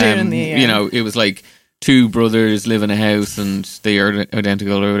 You have to do it in the you know, it was like two brothers live in a house and they are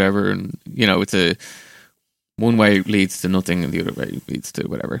identical or whatever, and you know, it's a one way leads to nothing and the other way leads to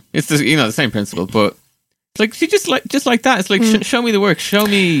whatever. It's the, you know, the same principle, but it's like she just like that. It's like show me the work, show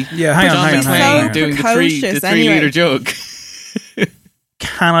me. Yeah, hang on. Doing the 3 liter jug.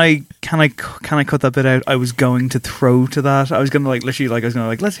 Can I cut that bit out? I was going to throw to that. I was going to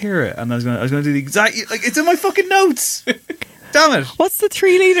let's hear it, and I was going to do the exact, like, it's in my fucking notes. Damn it! What's the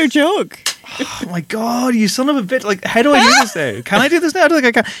 3 liter jug? Oh my god, you son of a bitch! Like, how do I do this now? Can I do this now? I don't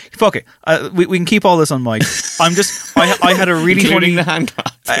think I can. Fuck it. We can keep all this on mic. I had a really funny the hand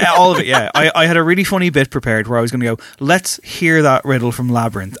all of it. Yeah, I had a really funny bit prepared where I was going to go, let's hear that riddle from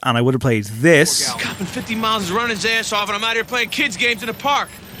Labyrinth, and I would have played this. Copping 50 miles is running his ass off, and I'm out here playing kids games in the park.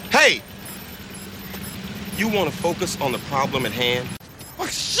 Hey, you want to focus on the problem at hand? Oh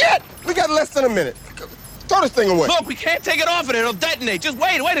shit! We got less than a minute. Throw this thing away. Look, we can't take it off of it. It'll detonate. Just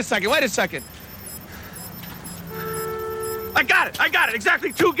wait a second. I got it.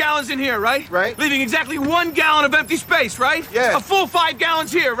 Exactly 2 gallons in here, right? Right. Leaving exactly 1 gallon of empty space, right? Yeah. A full 5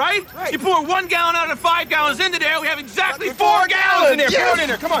 gallons here, right? Right. You pour 1 gallon out of 5 gallons into there, we have exactly 4 gallons in there. Yes. Pour it in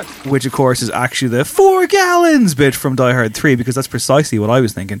there, come on. Which, of course, is actually the 4 gallons bit from Die Hard 3, because that's precisely what I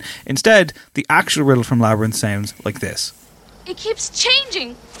was thinking. Instead, the actual riddle from Labyrinth sounds like this. It keeps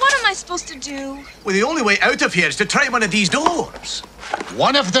changing. What am I supposed to do? Well, the only way out of here is to try one of these doors.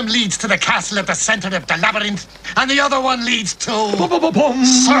 One of them leads to the castle at the center of the labyrinth, and the other one leads to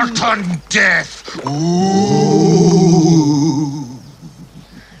certain death. Ooh.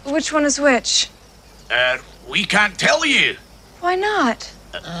 Which one is which? We can't tell you. Why not?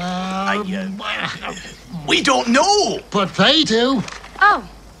 We don't know. But they do. Oh,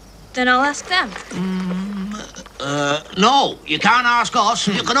 then I'll ask them. No, you can't ask us.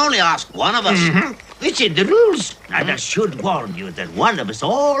 You can only ask one of us. It's in the rules. And I should warn you that one of us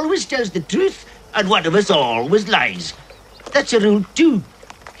always tells the truth and one of us always lies. That's a rule too.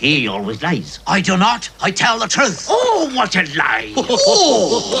 He always lies. I do not. I tell the truth. Oh, what a lie.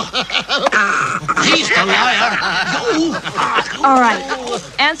 Oh. He's the liar. All right.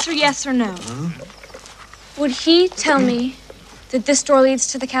 Answer yes or no. Would he tell me that this door leads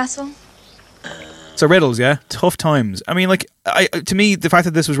to the castle? So riddles, yeah, tough times. I mean, like, to me, the fact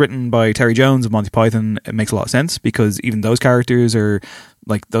that this was written by Terry Jones of Monty Python, it makes a lot of sense, because even those characters are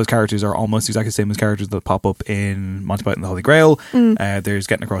almost exactly the same as characters that pop up in Monty Python and the Holy Grail. There's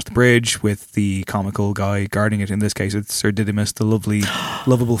Getting Across the Bridge with the comical guy guarding it. In this case, it's Sir Didymus, the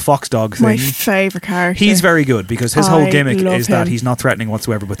lovable fox dog thing. My favourite character. He's very good, because his whole gimmick is him. that he's not threatening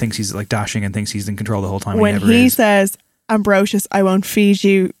whatsoever, but thinks he's like dashing and thinks he's in control the whole time. When he says, Ambrosius, I won't feed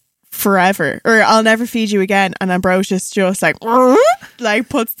you forever, or I'll never feed you again, and Ambrosius just like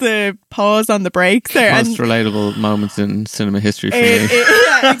puts the pause on the brakes there. Most relatable moments in cinema history for me.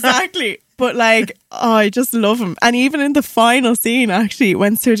 Yeah, exactly. But like, oh, I just love him. And even in the final scene, actually,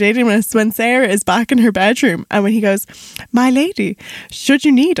 when Sir Didymus, when Sarah is back in her bedroom, and when he goes, "My lady, should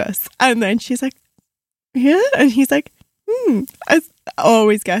you need us?" And then she's like, "Yeah," and he's like,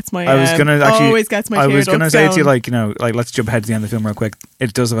 always gets my. I was gonna always gets my. I was gonna say going. to you, like, you know, like, let's jump ahead to the end of the film real quick.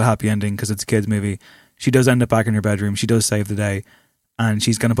 It does have a happy ending because it's a kids' movie. She does end up back in her bedroom. She does save the day, and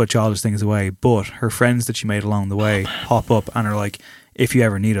she's gonna put childish things away. But her friends that she made along the way pop up and are like, "If you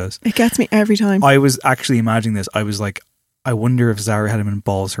ever need us." It gets me every time. I was actually imagining this. I was like, I wonder if Zara had him in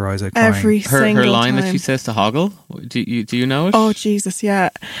balls her eyes out crying. Her line that she says to Hoggle. Do you know it? Oh Jesus, yeah.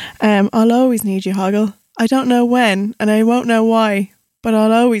 I'll always need you, Hoggle. I don't know when, and I won't know why, but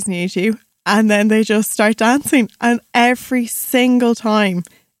I'll always need you. And then they just start dancing, and every single time,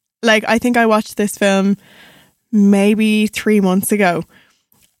 like, I think I watched this film maybe 3 months ago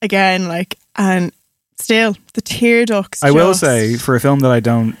again, like, and still the tear ducts. I will say, for a film that I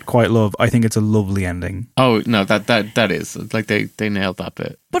don't quite love, I think it's a lovely ending. Oh no, that is like they nailed that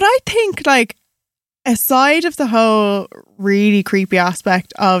bit. But I think, like, aside of the whole really creepy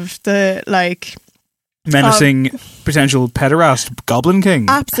aspect of the, like, menacing potential pederast Goblin King.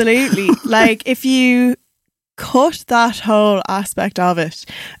 Absolutely. Like, if you cut that whole aspect of it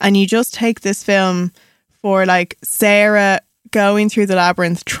and you just take this film for, like, Sarah going through the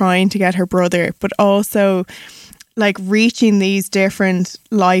labyrinth trying to get her brother, but also, like, reaching these different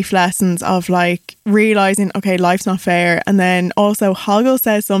life lessons of, like, realising, okay, life's not fair. And then also Hoggle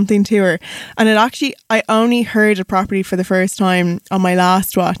says something to her, and it actually, I only heard it properly for the first time on my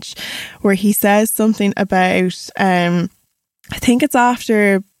last watch, where he says something about I think it's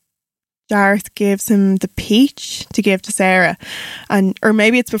after Darth gives him the peach to give to Sarah, and or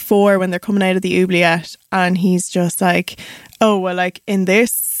maybe it's before, when they're coming out of the oubliette, and he's just like, oh well, like, in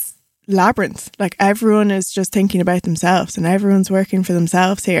this labyrinth. Like, everyone is just thinking about themselves and everyone's working for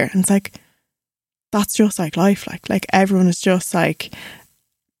themselves here. And it's like, that's just like life. Like everyone is just like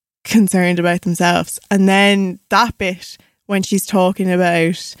concerned about themselves. And then that bit when she's talking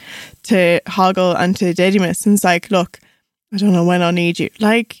about to Hoggle and to Didymus, and it's like, look, I don't know when I'll need you.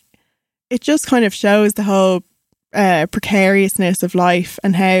 Like, it just kind of shows the whole precariousness of life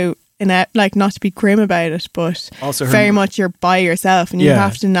and how, like, not to be grim about it, but also very much you're by yourself and you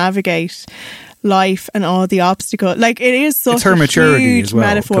have to navigate life and all the obstacles. Like, it is such a huge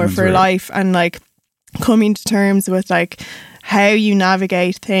metaphor for life and like coming to terms with like how you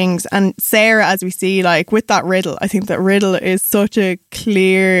navigate things. And Sarah, as we see, like with that riddle, I think that riddle is such a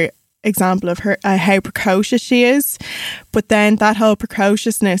clear example of her how precocious she is, but then that whole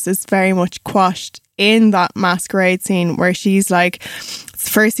precociousness is very much quashed in that masquerade scene where she's like, it's the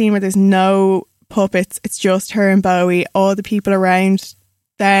first scene where there's no puppets, it's just her and Bowie. All the people around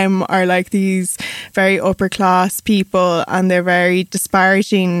them are like these very upper class people and they're very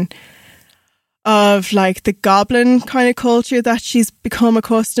disparaging of like the goblin kind of culture that she's become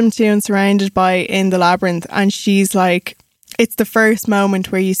accustomed to and surrounded by in the labyrinth. And she's like, it's the first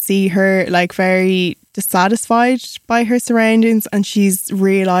moment where you see her like very dissatisfied by her surroundings and she's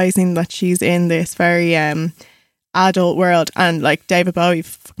realising that she's in this very adult world, and like David Bowie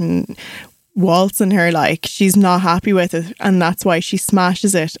fucking waltzing her, like she's not happy with it and that's why she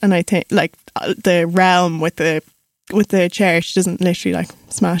smashes it. And I think like the realm with the chair, she doesn't literally like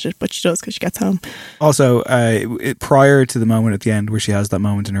smash it, but she does because she gets home. Also, prior to the moment at the end where she has that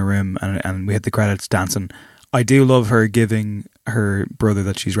moment in her room and we hit the credits dancing, I do love her giving her brother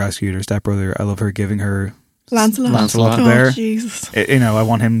that she's rescued, her stepbrother, I love her giving her Lancelot there. Oh, Jesus. I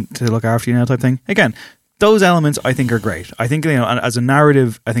want him to look after you now type thing. Again, those elements I think are great. I think, as a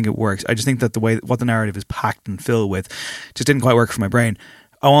narrative, I think it works. I just think that the way what the narrative is packed and filled with just didn't quite work for my brain.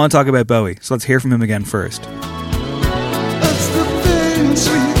 I want to talk about Bowie, so let's hear from him again first. That's the things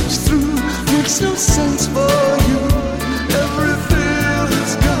we live through, makes no sense for you. Everything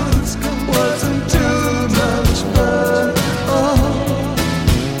is good, wasn't too much fun. Oh,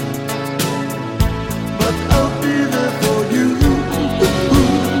 but I'll be there for you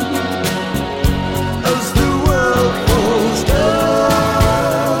as the world falls down.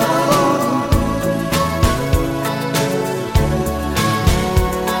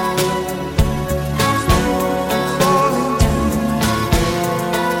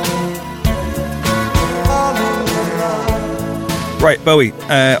 Right, Bowie,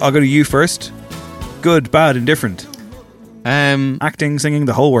 I'll go to you first. Good, bad, indifferent. Acting, singing,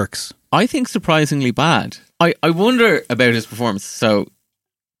 the whole works. I think surprisingly bad. I wonder about his performance. So,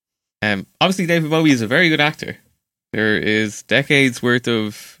 obviously David Bowie is a very good actor. There is decades worth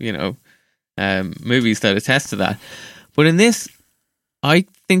of, movies that attest to that. But in this, I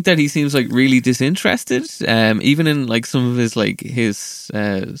think that he seems like really disinterested. Even in like some of his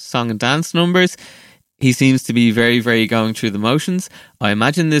song and dance numbers, he seems to be very, very going through the motions. I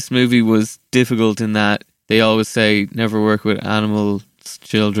imagine this movie was difficult in that they always say never work with animals,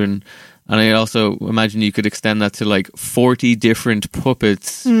 children. And I also imagine you could extend that to like 40 different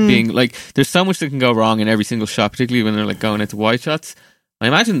puppets being like, there's so much that can go wrong in every single shot, particularly when they're like going into wide shots. I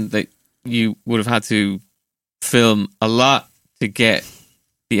imagine that you would have had to film a lot to get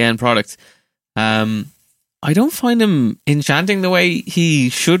the end product. I don't find him enchanting the way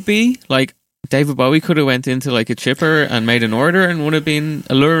he should be. Like, David Bowie could have went into like a chipper and made an order and would have been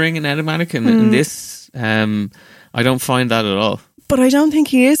alluring and enigmatic. And in this, I don't find that at all. But I don't think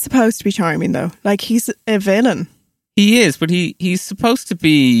he is supposed to be charming though. Like, he's a villain. He is, but he's supposed to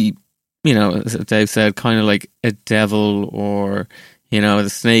be, as Dave said, kind of like a devil or, the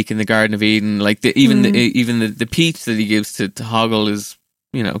snake in the Garden of Eden. Like even the peach that he gives to Hoggle is,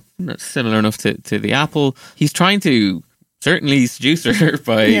 similar enough to the apple. He's trying to certainly seduce her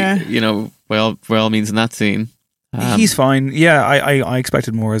by, by all means in that scene. He's fine. Yeah, I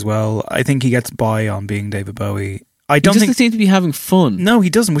expected more as well. I think he gets by on being David Bowie. He doesn't seem to be having fun. No, he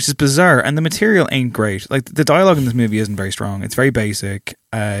doesn't, which is bizarre. And the material ain't great. Like, the dialogue in this movie isn't very strong. It's very basic.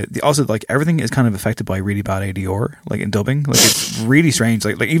 Also, like, everything is kind of affected by really bad ADR, like in dubbing. Like, it's really strange.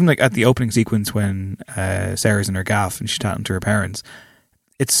 Like even like at the opening sequence when Sarah's in her gaff and she's chatting to her parents,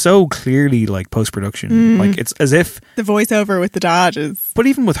 it's so clearly like post-production. Like, it's as if the voiceover with the dad is. But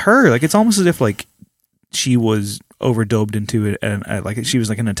even with her, like, it's almost as if like she was overdubbed into it, and like she was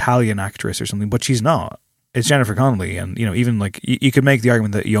like an Italian actress or something, but she's not. It's Jennifer Connelly, and even like you could make the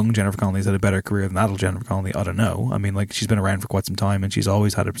argument that young Jennifer Connelly's had a better career than adult Jennifer Connelly. I don't know. I mean, like, she's been around for quite some time, and she's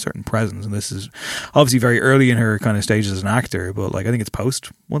always had a certain presence. And this is obviously very early in her kind of stages as an actor, but like I think it's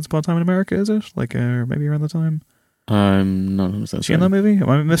post Once Upon a Time in America, is it? Like, maybe around the time. I'm not 100% Is she in that movie? Am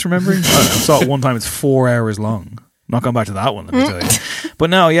I misremembering? I don't know. I saw it one time. It's 4 hours long. Not going back to that one, let me tell you. But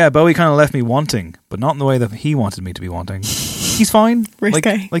no, yeah, Bowie kind of left me wanting, but not in the way that he wanted me to be wanting. He's fine.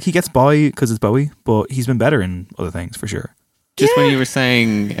 Risque. Like he gets by because it's Bowie, but he's been better in other things for sure. Just when you were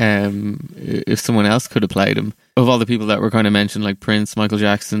saying if someone else could have played him, of all the people that were kind of mentioned, like Prince, Michael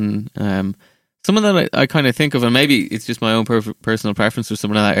Jackson, someone that I kind of think of, and maybe it's just my own personal preference for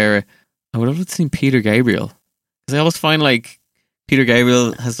someone in that era, I would have seen Peter Gabriel. Because I always find like Peter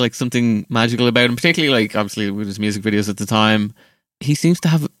Gabriel has like something magical about him, particularly like obviously with his music videos at the time. He seems to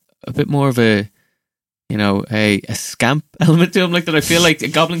have a bit more of a, you know, a scamp element to him, like that I feel like a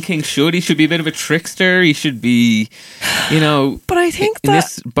Goblin King should. He should be a bit of a trickster. He should be, you know. But I think in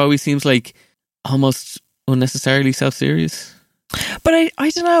this, Bowie seems like almost unnecessarily self-serious. But I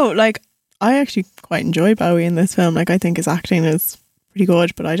don't know, like, I actually quite enjoy Bowie in this film. Like, I think his acting is pretty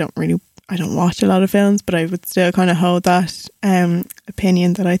good, but I don't watch a lot of films, but I would still kind of hold that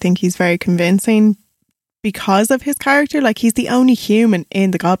opinion that I think he's very convincing because of his character. Like, he's the only human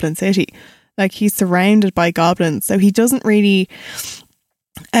in the Goblin City. Like, he's surrounded by goblins, so he doesn't really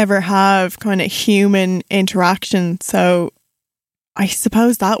ever have kind of human interaction. So I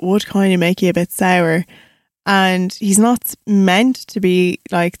suppose that would kind of make you a bit sour. And he's not meant to be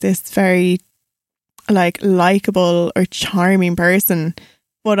like this very like likable or charming person.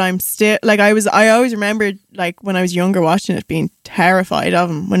 But I'm still like I always remembered like when I was younger watching it being terrified of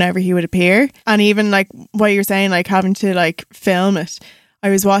him whenever he would appear. And even like what you're saying, like having to like film it. I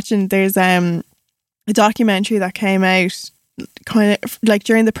was watching, there's a documentary that came out kind of like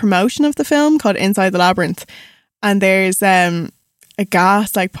during the promotion of the film called Inside the Labyrinth. And there's a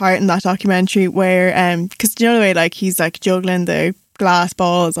gas like part in that documentary where because you know the way like he's like juggling the glass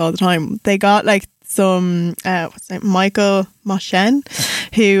balls all the time. They got like some what's his name, Michael Moshen,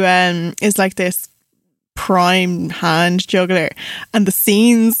 who is like this prime hand juggler, and the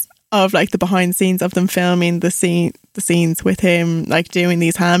scenes of like the behind the scenes of them filming the scenes with him like doing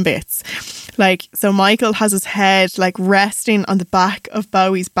these hand bits, like so Michael has his head like resting on the back of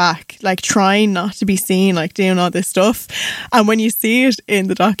Bowie's back, like trying not to be seen like doing all this stuff. And when you see it in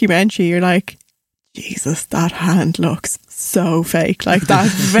the documentary, you're like, Jesus, that hand looks so fake. Like that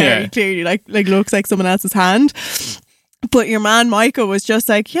very clearly like looks like someone else's hand. But your man Michael was just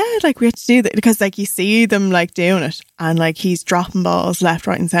like, yeah, like we have to do that, because like you see them like doing it and like he's dropping balls left,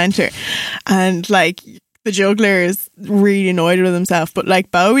 right and centre, and like the juggler is really annoyed with himself. But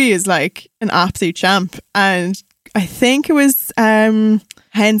like Bowie is like an absolute champ. And I think it was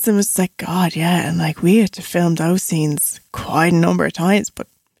Henson was like, God, yeah, and like we had to film those scenes quite a number of times, but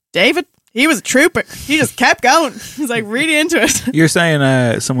David, he was a trooper. He just kept going. He was like really into it. You're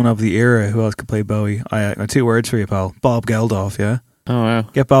saying someone of the era who else could play Bowie. I got 2 words for you, pal. Bob Geldof, yeah? Oh, wow.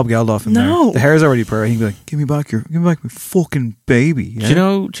 Get Bob Geldof in there. The hair's already perfect. He'd be like, give me back my fucking baby. Yeah? Do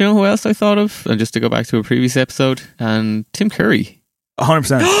you know who else I thought of? And just to go back to a previous episode, and Tim Curry.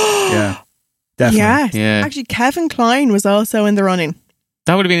 100%. Yeah. Definitely. Yes. Yeah. Actually, Kevin Kline was also in the running.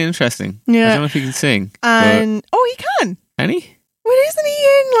 That would have been interesting. Yeah. I don't know if he can sing. And he can. Can he? Well, isn't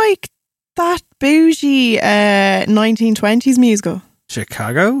he in like that bougie 1920s musical?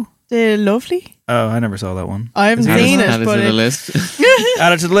 Chicago? The Lovely? Oh, I never saw that one. I haven't seen it, add it but to the list.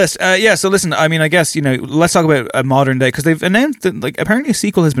 Add it to the list. Yeah, so listen, I mean, I guess, you know, let's talk about a modern day, because they've announced that, like, apparently a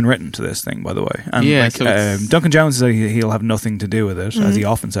sequel has been written to this thing, by the way. And, yeah, like, so Duncan Jones said he'll have nothing to do with it, as he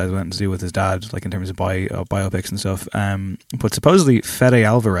often says, nothing to do with his dad, like, in terms of biopics and stuff. But supposedly Fede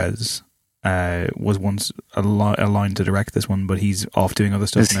Alvarez was once aligned to direct this one, but he's off doing other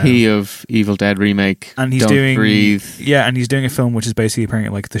stuff now. He of Evil Dead remake, and he's Don't doing Breathe. Yeah, and he's doing a film which is basically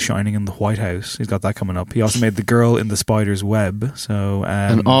apparently like The Shining in the White House. He's got that coming up. He also made The Girl in the Spider's Web. So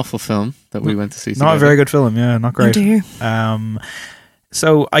an awful film that we went to see. Not a very good film. Yeah, not great. Oh dear.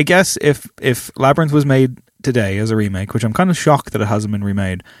 So I guess if Labyrinth was made today as a remake, which I'm kind of shocked that it hasn't been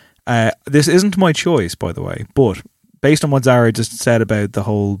remade, this isn't my choice, by the way, but based on what Zara just said about the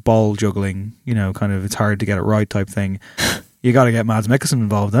whole ball juggling, you know, kind of it's hard to get it right type thing, you got to get Mads Mikkelsen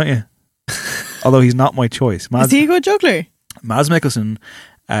involved, don't you? Although he's not my choice. Is he a good juggler? Mads Mikkelsen,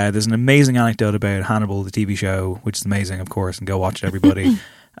 there's an amazing anecdote about Hannibal, the TV show, which is amazing, of course, and go watch it, everybody,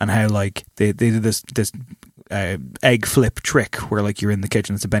 and how like they did this egg flip trick where like you're in the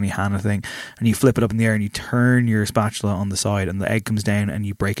kitchen, it's a Benihana thing, and you flip it up in the air and you turn your spatula on the side and the egg comes down and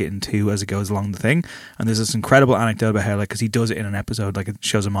you break it in 2 as it goes along the thing. And there's this incredible anecdote about how, like, because he does it in an episode, like it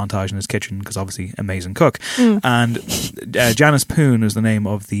shows a montage in his kitchen, because obviously amazing cook. And Janice Poon is the name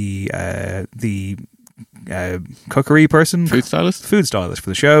of the cookery person, food stylist for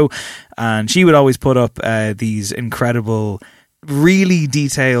the show, and she would always put up these incredible, really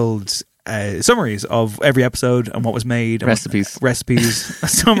detailed summaries of every episode and what was made. Recipes.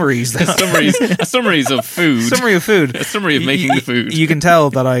 Summaries. Summaries of food. Summary of food. A summary of making the food. You can tell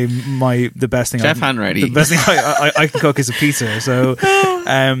that the best thing Chef Hanratty. The best thing I can cook is a pizza. So,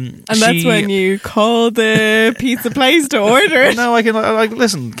 and that's when you call the pizza place to order it. No, I can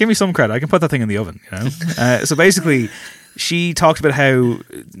listen. Give me some credit. I can put that thing in the oven. So basically, she talked about how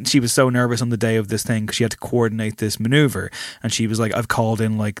she was so nervous on the day of this thing because she had to coordinate this maneuver, and she was like, "I've called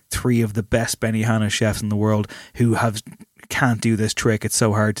in like 3 of the best Benihana chefs in the world who can't do this trick. It's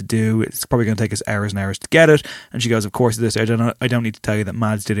so hard to do. It's probably going to take us hours and hours to get it." And she goes, "Of course it is. I don't need to tell you that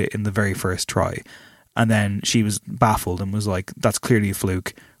Mads did it in the very first try." And then she was baffled and was like, "That's clearly a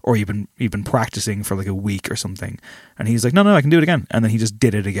fluke, or you've been practicing for like a week or something." And he's like, no, I can do it again. And then he just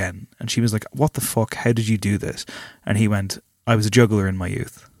did it again. And she was like, "What the fuck? How did you do this?" And he went, "I was a juggler in my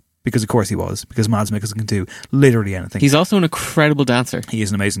youth." Because of course he was. Because Mads Mikkelsen can do literally anything. He's also an incredible dancer. He is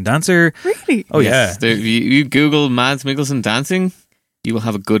an amazing dancer. Really? Oh yes. yeah. You Google Mads Mikkelsen dancing, you will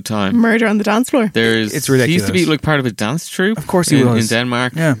have a good time. Murder on the dance floor. It's ridiculous. He used to be like part of a dance troupe. Of course he was. In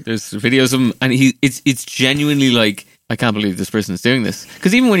Denmark. Yeah. There's videos of him, and it's genuinely like, I can't believe this person is doing this.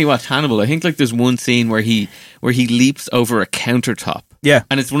 Because even when you watch Hannibal, I think like there's one scene where he leaps over a countertop. Yeah.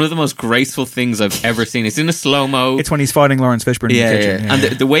 And it's one of the most graceful things I've ever seen. It's in a slow-mo. It's when he's fighting Lawrence Fishburne in the kitchen. Yeah. And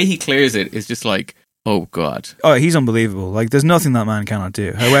the way he clears it is just like, oh God. Oh, he's unbelievable. Like, there's nothing that man cannot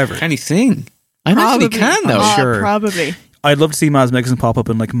do. However, can he sing? I imagine he can, though. I'm sure. Probably. I'd love to see Mads Mikkelsen pop up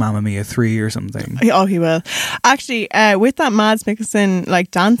in like Mamma Mia 3 or something. Oh, he will. Actually, with that Mads Mikkelsen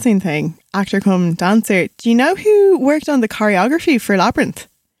like dancing thing, actor come dancer, do you know who worked on the choreography for Labyrinth?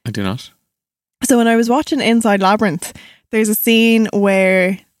 I do not. So when I was watching Inside Labyrinth, there's a scene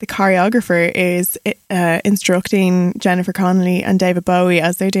where the choreographer is instructing Jennifer Connelly and David Bowie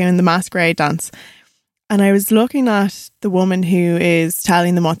as they're doing the masquerade dance. And I was looking at the woman who is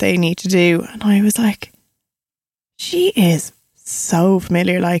telling them what they need to do, and I was like, she is so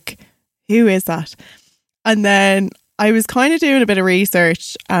familiar. Like, who is that? And then I was kind of doing a bit of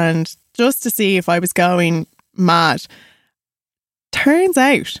research and just to see if I was going mad. Turns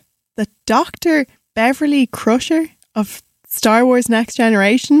out that Dr. Beverly Crusher of Star Wars Next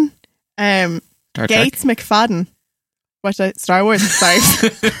Generation, Gates McFadden, Star Wars, sorry.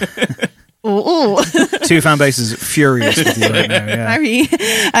 Two fan bases furious with you right now. Yeah.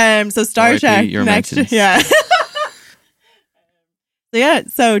 Sorry. So Star Trek Next, yeah.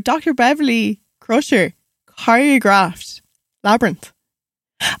 So Dr. Beverly Crusher choreographed Labyrinth.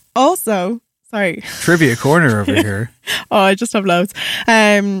 Also, sorry. Trivia corner over here. Oh, I just have loads.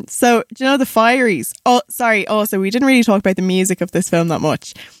 So do you know the Fireys? Oh, sorry. Also, we didn't really talk about the music of this film that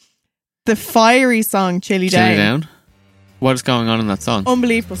much. The Fiery song, Chilly Down. What is going on in that song?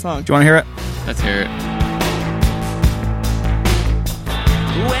 Unbelievable song. Do you want to hear it? Let's hear it.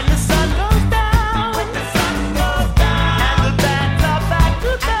 When the sun goes down, and the bands are back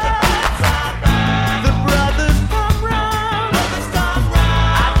to town, the brothers come round,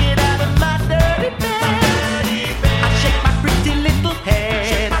 I get out of my dirty bed, I shake my pretty little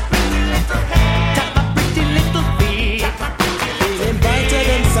head, tap my pretty little feet, feeling brighter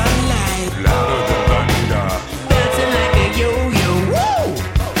than sunlight, dancing like a yo-yo, woo!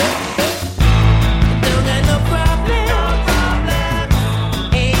 Don't got no problem,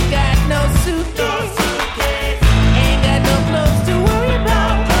 ain't got no suitcase, ain't got no clothes to worry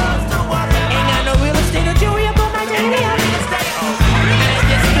about, ain't got no real estate or jewelry up on my radio. Let's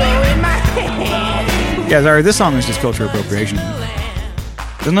just go in my head. Yeah, Zara, this song is just cultural appropriation,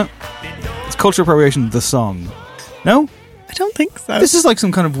 isn't it? It's cultural appropriation, the song. No? I don't think so. This is like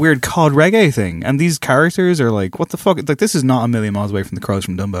some kind of weird cod reggae thing, and these characters are like, what the fuck? Like, this is not a million miles away from the Crows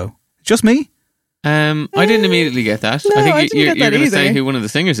from Dumbo. Just me? I didn't immediately get that. No, I think I didn't you're get that going to say either. who one of the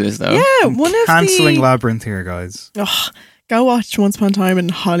singers is, though. Yeah, one of Cancelling the... Labyrinth here, guys. Go watch Once Upon a Time in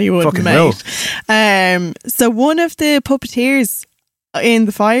Hollywood, Fucking mate. So one of the puppeteers in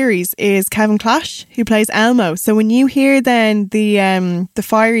the Fireys is Kevin Clash, who plays Elmo. So when you hear then the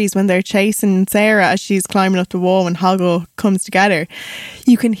Fireys when they're chasing Sarah as she's climbing up the wall when Hoggle comes together,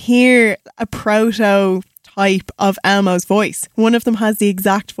 you can hear a prototype of Elmo's voice. One of them has the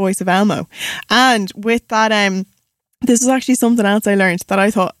exact voice of Elmo. And with that, this is actually something else I learned that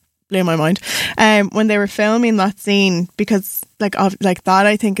I thought blew my mind. When they were filming that scene, because like that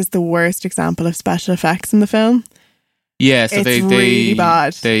I think is the worst example of special effects in the film. Yeah, so It's they really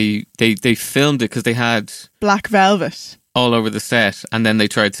bad. They filmed it because they had Black velvet. all over the set, and then they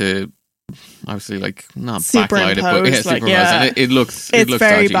tried to obviously like not backlight it, but Superimpose, superimpose, yeah. and it looks It's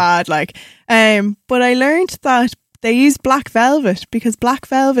very dodgy. bad. Like, but I learned that they use black velvet because black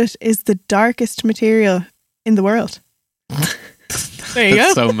velvet is the darkest material in the world. There you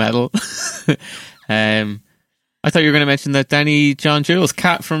That's go. so metal. I thought you were going to mention that Danny John Jules,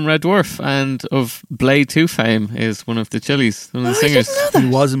 Cat from Red Dwarf and of Blade 2 fame, is one of the Chili's, one of the singers. He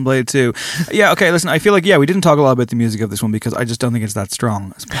was in Blade 2. Yeah, okay, listen, I feel like, we didn't talk a lot about the music of this one because I just don't think it's that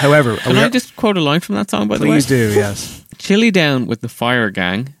strong. However... Can I just quote a line from that song, by the way? Please do, yes. Chili down with the fire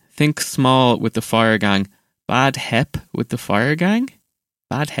gang. Think small with the fire gang. Bad hep with the fire gang?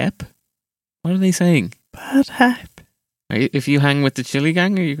 Bad hep? What are they saying? Bad hep. If you hang with the chili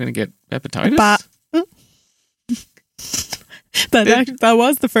gang, are you going to get hepatitis? That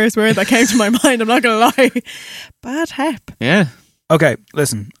was the first word that came to my mind. I'm not going to lie. Bad hep. Yeah. Okay,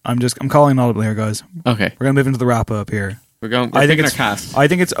 listen, I'm calling an audible here, guys. Okay. We're going to move into the wrap up here. We're picking our cast. I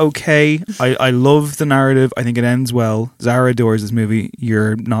think it's okay. I love the narrative. I think it ends well. Zara adores this movie.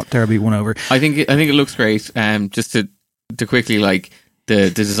 You're not terribly won over. I think it looks great. Just to quickly, like, the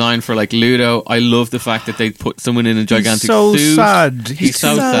design for, like, Ludo, I love the fact that they put someone in a gigantic so suit. Sad. He's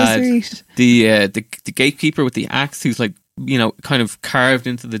so sad. Sweet. The gatekeeper with the axe, who's like, kind of carved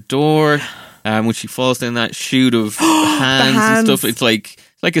into the door. When she falls down that chute of hands and stuff, it's like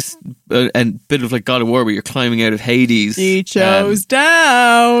a bit of like God of War where you're climbing out of Hades. He chose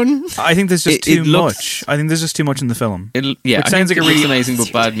down. I think there's just too much. I think there's just too much in the film. It sounds like it looks amazing,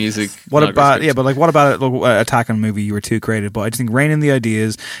 but bad music. What about Attack on a movie? You were too creative, but I just think rein in the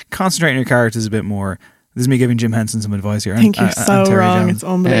ideas, concentrate on your characters a bit more. This is me giving Jim Henson some advice here. I think you're so wrong. It's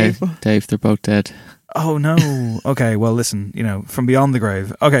unbelievable. Dave, they're both dead. Oh no. Okay, well listen, from beyond the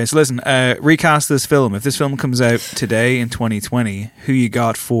grave. Okay, so listen, recast this film. If this film comes out today in 2020, who you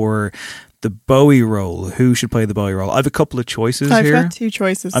got for the Bowie role? Who should play the Bowie role? I have a couple of choices here. I've got two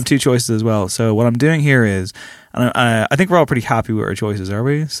choices. I have two choices as well. So what I'm doing here is, and I think we're all pretty happy with our choices, are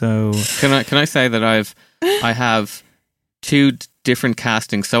we? So can I say that I have two different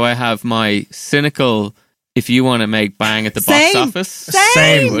castings. So I have my cynical, if you want to make bang at the box office,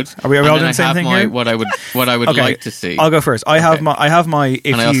 same. Are we all doing the same thing here? What I would okay, like to see. I'll go first. I have my.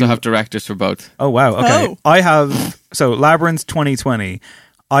 And I also have directors for both. Oh wow. Okay. I have Labyrinth 2020.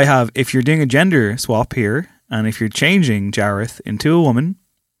 I have, if you're doing a gender swap here, and if you're changing Jareth into a woman,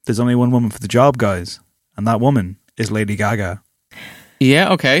 there's only one woman for the job, guys, and that woman is Lady Gaga.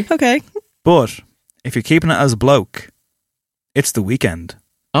 Yeah. Okay. Okay. But if you're keeping it as a bloke, it's The Weeknd.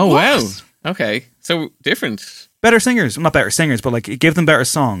 Oh wow. Okay, so different. Better singers. Not better singers, but like give them better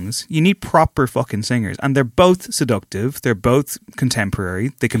songs. You need proper fucking singers. And they're both seductive. They're both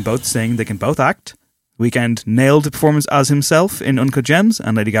contemporary. They can both sing. They can both act. Weeknd nailed the performance as himself in Uncut Gems,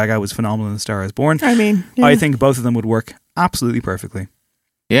 and Lady Gaga was phenomenal in A Star Is Born. I mean, yeah. I think both of them would work absolutely perfectly.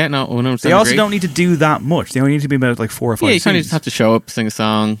 Yeah, no, 100%. They also don't need to do that much. They only need to be about like 4 or 5 Yeah, you scenes. kind of just have to show up, sing a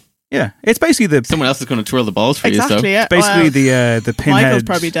song. Yeah, it's basically someone else is going to twirl the balls for exactly, you. So yeah. It's basically the pinhead. Michael's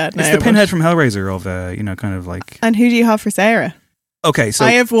probably dead now. It's the pinhead from Hellraiser of kind of like. And who do you have for Sarah? Okay, so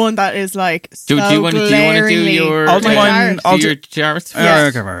I have one that is like do you want to do your? I'll do mine. I'll do your Jareth. Yeah.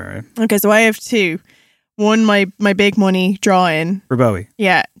 Okay, right. Okay, so I have two. One, my big money draw-in for Bowie.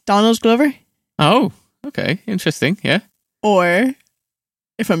 Yeah, Donald Glover. Oh, okay, interesting. Yeah. Or,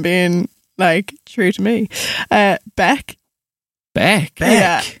 if I'm being like true to me, Beck. Beck.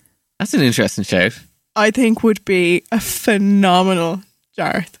 Yeah. That's an interesting shout. I think would be a phenomenal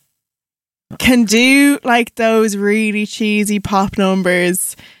Jareth. Can do like those really cheesy pop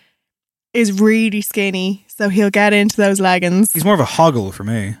numbers. Is really skinny, so he'll get into those leggings. He's more of a hoggle for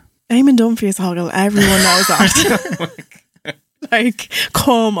me. Eamon Dunphy is hoggle. Everyone knows that. Like,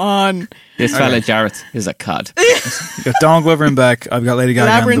 come on. This fella Jareth is a cod. You got Donald Glover and Beck. I've got Lady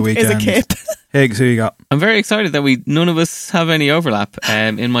Gaga on The Weeknd. Is a kip. Higgs, who you got? I'm very excited that none of us have any overlap.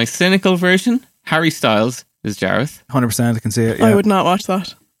 In my cynical version, Harry Styles is Jareth. 100%, I can see it. Yeah. I would not watch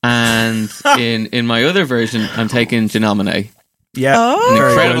that. And in my other version, I'm taking Janelle Monáe. Yeah, an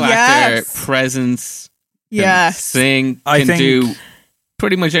incredible actor, presence. Yes, sing. Can do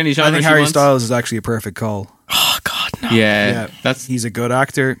pretty much any genre. I think Harry Styles is actually a perfect call. Oh God, no. Yeah, he's a good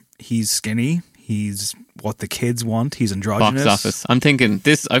actor. He's skinny. He's what the kids want. He's androgynous. Box office. I'm thinking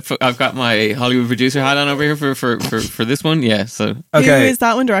this. I've got my Hollywood producer hat on over here for this one. Yeah. So okay, who is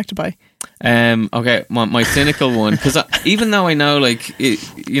that one directed by? Okay, my cynical one, because even though I know, like,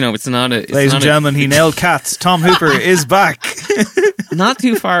 it's not a. Ladies and gentlemen, he nailed Cats. Tom Hooper is back. Not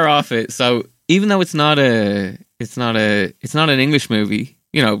too far off it. So even though it's not an English movie,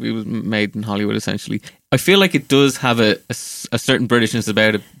 it was made in Hollywood essentially. I feel like it does have a certain Britishness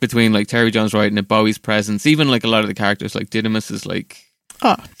about it, between like Terry Jones writing it, Bowie's presence, even like a lot of the characters, like Didymus is like.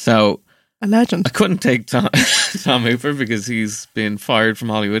 Oh, so a legend. I couldn't take Tom Hooper because he's been fired from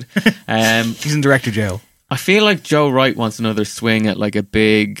Hollywood. He's in director jail. I feel like Joe Wright wants another swing at like a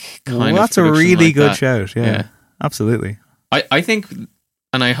big kind of. That's a really like good that. shout. Yeah, absolutely. I think,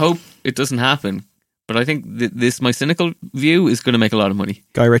 and I hope it doesn't happen, but I think this, my cynical view, is going to make a lot of money.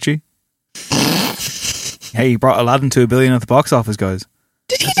 Guy Ritchie. Hey, he brought Aladdin to $1 billion at the box office, guys.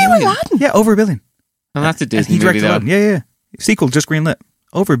 Did he do Aladdin? Yeah, over $1 billion. And that's a Disney He movie, directed though. Aladdin. Yeah. Sequel just greenlit.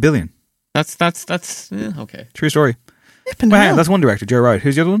 Over $1 billion. That's okay. True story. Flipping Well, hang on, hell. that's one director. You're right.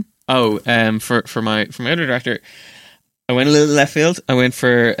 Who's the other one? Oh, for my other director, I went a little left field. I went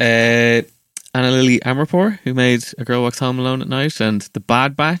for Anna Lily Amirpour, who made A Girl Walks Home Alone at Night and The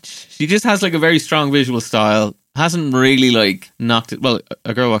Bad Batch. She just has like a very strong visual style. Hasn't really like knocked it. Well,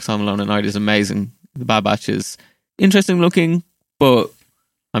 A Girl Walks Home Alone at Night is amazing. The Bad Batch is interesting looking, but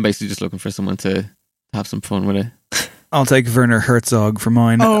I'm basically just looking for someone to have some fun with it. I'll take Werner Herzog for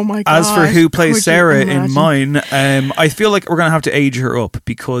mine. Oh my god! As for who plays Could you Sarah in imagine? mine, I feel like we're going to have to age her up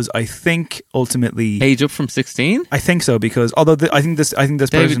because I think ultimately age up from 16. I think so because although I think this David,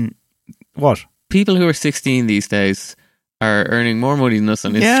 person, what people who are 16 these days are earning more money than us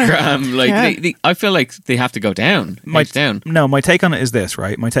on Instagram. Like I feel like they have to go down. Age down. No, my take on it is this,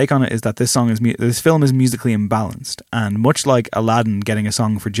 right? My take on it is that this film is musically imbalanced, and much like Aladdin getting a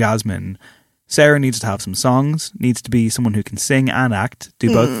song for Jasmine, Sarah needs to have some songs, needs to be someone who can sing and act,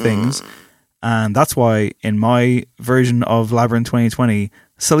 do both things. And that's why in my version of Labyrinth 2020,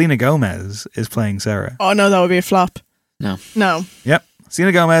 Selena Gomez is playing Sarah. Oh no, that would be a flop. No. Yep.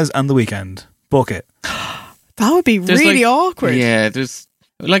 Selena Gomez and The Weeknd. Book it. That would be really awkward. Yeah, there's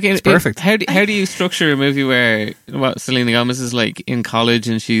like It's perfect. How do you structure a movie where Selena Gomez is like in college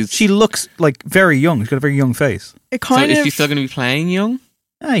and she looks like very young. She's got a very young face. It so is she still going to be playing young?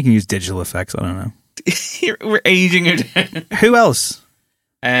 You can use digital effects. I don't know. We're aging her down. Who else?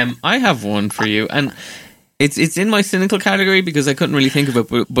 I have one for you, and it's in my cynical category because I couldn't really think of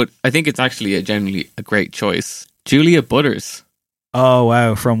it, but I think it's actually generally a great choice. Julia Butters. Oh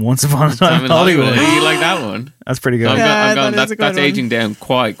wow! From Once Upon a Time in Hollywood. You like that one? That's pretty good. That's aging down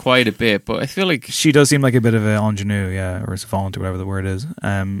quite a bit, but I feel like she does seem like a bit of an ingenue, or a savant, or whatever the word is.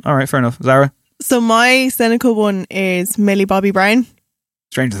 All right, fair enough. Zara. So my cynical one is Millie Bobby Brown.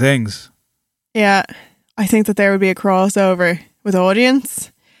 Stranger Things. Yeah, I think that there would be a crossover with audience.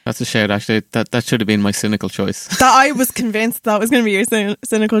 That's a shout, actually. That should have been my cynical choice. That I was convinced that was going to be your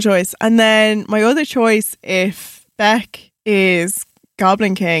cynical choice. And then my other choice, if Beck is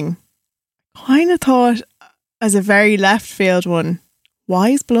Goblin King, kind of thought as a very left field one,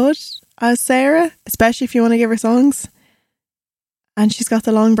 Wise Blood as Sarah, especially if you want to give her songs. And she's got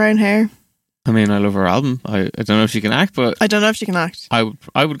the long brown hair. I mean, I love her album. I don't know if she can act, but I don't know if she can act. I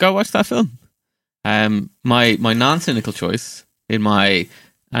would go watch that film. My non-cynical choice in my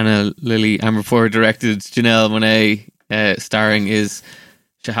Anna Lily Amirpour directed Janelle Monáe starring is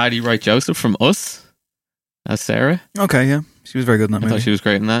Shahadi Wright Joseph from Us as Sarah. Okay, yeah, she was very good in that I movie. thought she was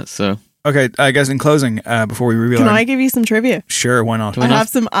great in that. So okay, I guess in closing, before we reveal, Can I give you some trivia? Sure, why not? I have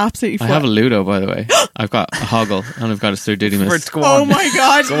some absolutely. I have a Ludo, by the way. I've got a Hoggle and I've got a Sir Didymus. Go on. Oh my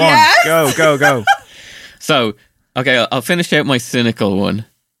god! Go yes! on, go. So, okay, I'll finish out my cynical one,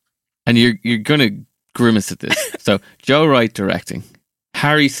 and you're gonna grimace at this. So, Joe Wright directing,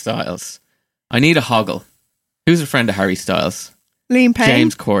 Harry Styles. I need a Hoggle. Who's a friend of Harry Styles? Liam Payne.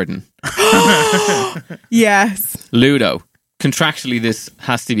 James Corden. Yes. Ludo. Contractually, this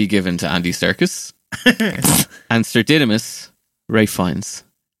has to be given to Andy Serkis. And Sir Didymus, Ray Fiennes.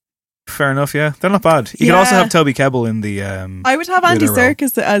 Fair enough, yeah. They're not bad. You could also have Toby Kebbell in the... I would have Andy Ludo role.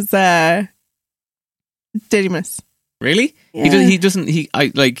 Serkis as Didymus. Really? Yeah. He doesn't. I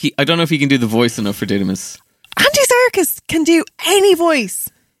don't know if he can do the voice enough for Didymus. Andy Serkis can do any voice.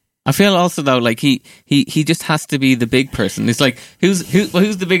 I feel also though like he just has to be the big person. It's like who's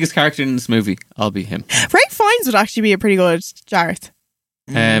the biggest character in this movie? I'll be him. Ray Fiennes would actually be a pretty good Jareth.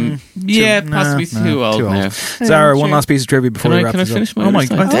 Possibly too old now. Zara, one last piece of trivia before we wrap this up. finish my Oh my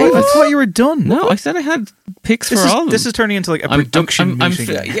other god! side? I thought you were done. No, I said I had picks for all of them. This is turning into like a production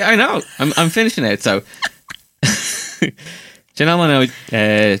meeting. Yeah, I know. I'm finishing it. So, Janelle Monáe,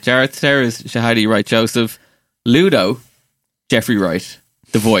 Jareth, Sarah's Shahadi Wright Joseph, Ludo, Jeffrey Wright,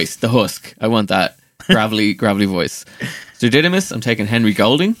 the voice, the husk. I want that gravelly voice. Sir Didymus, I'm taking Henry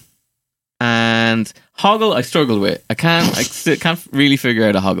Golding, and Hoggle. I struggled with. I can't really figure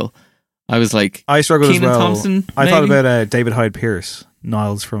out a Hoggle. I was like, I struggled Kenan as well. Thompson, I thought maybe? about David Hyde Pierce,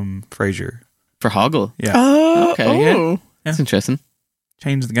 Niles from Frasier. For Hoggle. Yeah. Okay. Yeah. That's interesting.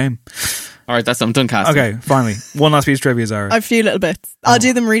 Change the game. All right, I'm done casting. Okay, finally, one last piece of trivia, Zara. I have a few little bits. I'll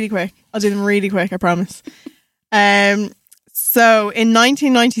do them really quick. I promise. So in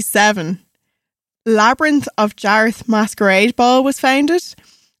 1997, Labyrinth of Jareth Masquerade Ball was founded,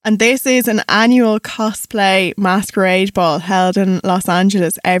 And this is an annual cosplay masquerade ball held in Los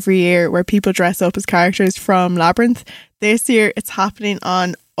Angeles every year where people dress up as characters from Labyrinth. This year it's happening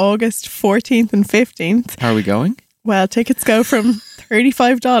on August 14th and 15th. How are we going? Well, tickets go from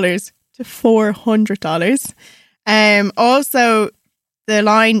 $35 to $400. Also, the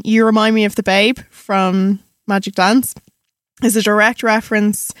line "You Remind Me of the Babe" from Magic Dance is a direct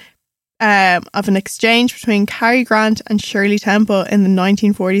reference of an exchange between Cary Grant and Shirley Temple in the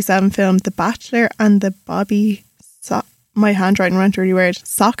 1947 film The Bachelor and the Bobby... my handwriting went really weird.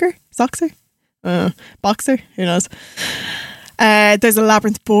 Boxer? Who knows? There's a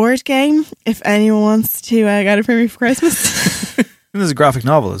Labyrinth board game if anyone wants to get it for me for Christmas. There's a graphic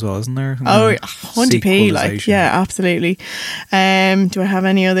novel as well, isn't there? Oh, 100p, like, yeah, absolutely. Do I have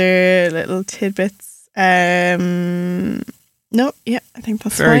any other little tidbits? No, yeah, I think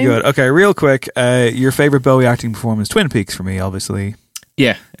that's very fine. good. Okay, real quick, your favourite Bowie acting performance? Twin Peaks for me, obviously.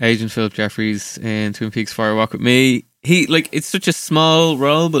 Yeah, Agent Philip Jeffries in Twin Peaks Fire Walk with Me. He, like, it's such a small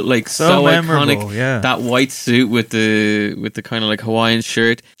role, but like so memorable, iconic. yeah. That white suit with the kind of like Hawaiian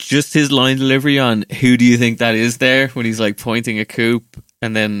shirt. Just his line delivery on "Who do you think that is?" there when he's like pointing a coupe,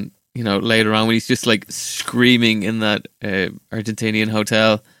 and then, you know, later on when he's just like screaming in that Argentinian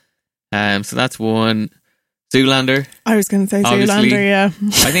hotel. So that's one. Zoolander. I was going to say obviously. Zoolander, yeah.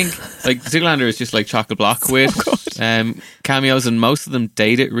 I think like Zoolander is just like chock a block with cameos, and most of them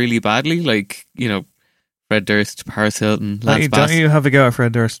date it really badly. Like, you know, Fred Durst, Paris Hilton, Lance Bass. Don't you have a go at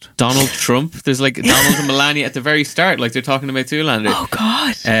Fred Durst? Donald Trump. There's like Donald and Melania at the very start, like they're talking about Zoolander. Oh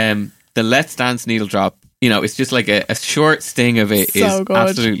God. The Let's Dance needle drop. You know, it's just like a short sting of it is So good.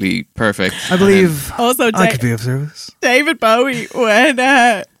 absolutely perfect. I believe Also, I could be of service. David Bowie, when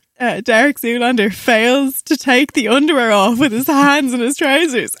Derek Zoolander fails to take the underwear off with his hands in his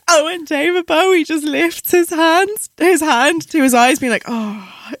trousers. Oh, and David Bowie just lifts his hand to his eyes, being like, "Oh,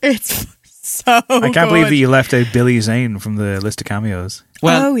 it's so I can't good." believe that you left out Billy Zane from the list of cameos.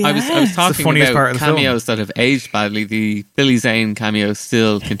 Well, Oh, yeah. I was It's the talking funniest part about of the film. cameos that have aged badly. The Billy Zane cameo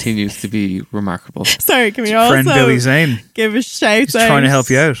still continues to be remarkable. Sorry, can we also Friend Billy Zane. give a shout He's out? trying to help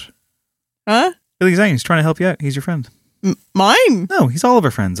you out. Huh? Billy Zane, he's trying to help you out. He's your friend. Mine? No, he's all of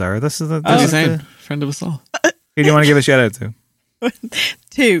our friends, Zara. This is the... Billy This is Zane, the friend of us all. who do you want to give a shout out to?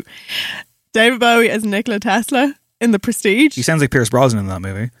 2. David Bowie as Nikola Tesla in The Prestige. He sounds like Pierce Brosnan in that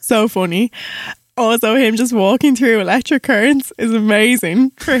movie. So funny. Also, him just walking through electric currents is amazing.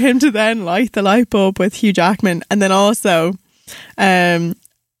 For him to then light the light bulb with Hugh Jackman. And then also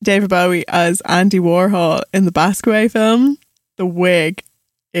David Bowie as Andy Warhol in the Basquiat film. The wig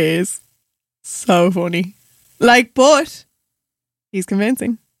is so funny. Like, but he's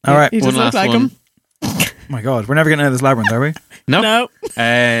convincing. All right. He One does look last like one. him. Oh my God, we're never getting out of this labyrinth, are we? No.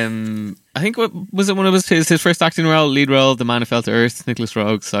 I think what was it? One of his first acting role, lead role, The Man Who Fell to Earth, Nicholas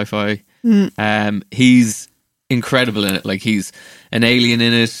Roeg, sci-fi. He's incredible in it. Like, he's an alien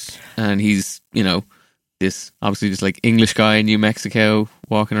in it, and he's, you know, this obviously just like English guy in New Mexico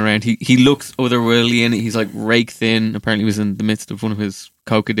walking around. He looks otherworldly in it. He's like rake thin. Apparently, he was in the midst of one of his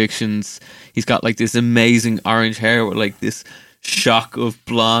coke addictions. He's got like this amazing orange hair with like this shock of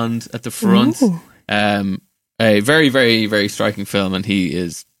blonde at the front. Ooh. A very, very, very striking film, and he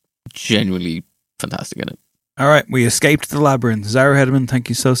is genuinely fantastic in it. All right, we escaped the labyrinth. Zara Hedman, thank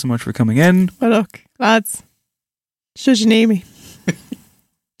you so much for coming in. Well, look, lads, should you need me?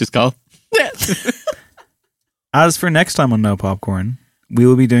 Just call. As for next time on No Popcorn, we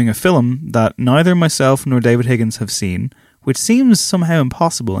will be doing a film that neither myself nor David Higgins have seen, which seems somehow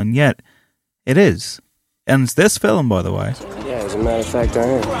impossible, and yet it is. And it's this film, by the way. Yeah, as a matter of fact, I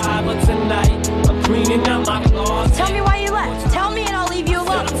am. Tell me why you left. Tell me and I'll leave you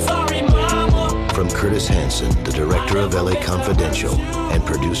alone. From Curtis Hanson, the director of LA Confidential, and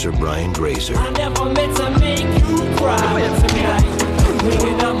producer Brian Grazer.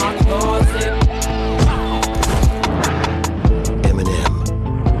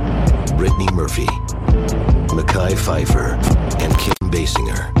 Eminem, Brittany Murphy, Mekhi Phifer, and Kim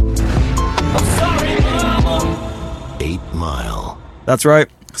Basinger. 8 Mile. That's right.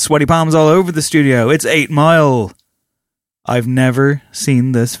 Sweaty palms all over the studio. It's 8 Mile. I've never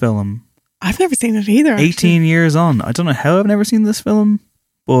seen this film. I've never seen it either. 18 years on. I don't know how I've never seen this film,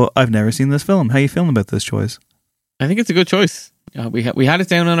 but I've never seen this film. How are you feeling about this choice? I think it's a good choice. We had it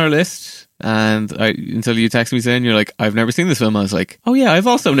down on our list, and until you texted me saying you're like, I've never seen this film, I was like, oh yeah, I've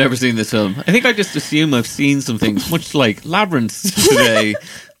also never seen this film. I think I just assume I've seen some things, much like Labyrinth today.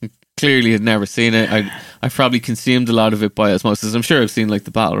 Clearly had never seen it. I've probably consumed a lot of it by osmosis. I'm sure I've seen like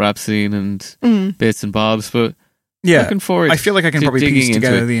the battle rap scene and bits and bobs, but yeah, looking forward. I feel like I can to probably digging piece into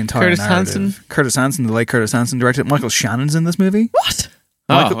together it. the entire Curtis narrative. Hanson. Curtis Hanson, the late Curtis Hanson directed. Michael Shannon's in this movie. What?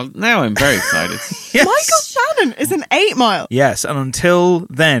 Michael- well, now I'm very excited. Yes. Michael Shannon is an 8 Mile. Yes, and until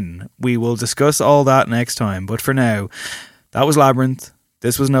then, we will discuss all that next time. But for now, that was Labyrinth.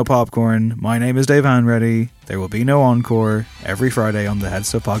 This was No Popcorn. My name is Dave Hanreddy. There will be no encore every Friday on the Head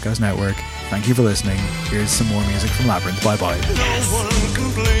Stuff Podcast Network. Thank you for listening. Here's some more music from Labyrinth. Bye-bye. No one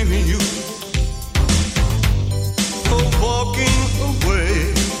can blame you for walking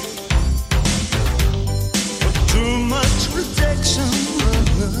away. But too much rejection,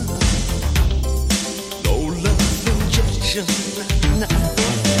 no love injection.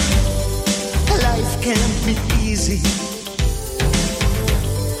 Life can't be easy.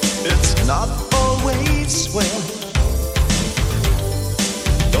 It's not always well.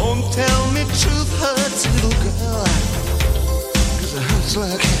 Don't tell me truth hurts, little girl, 'cause it hurts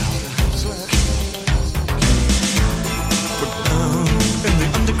like hell. But down in the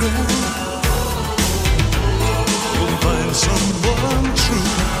underground, you'll find someone true.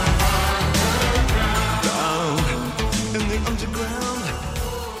 Down in the underground.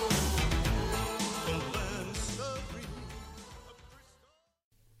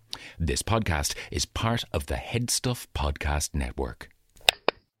 This podcast is part of the Head Stuff Podcast Network.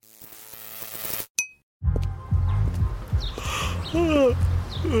 The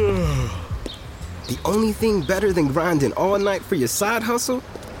only thing better than grinding all night for your side hustle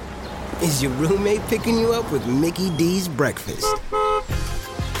is your roommate picking you up with Mickey D's breakfast.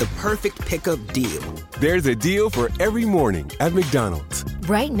 The perfect pickup deal. There's a deal for every morning at McDonald's.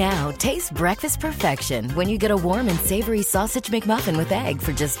 Right now, taste breakfast perfection when you get a warm and savory sausage McMuffin with egg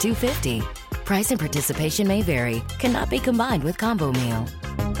for just $2.50. Price and participation may vary. Cannot be combined with combo meal.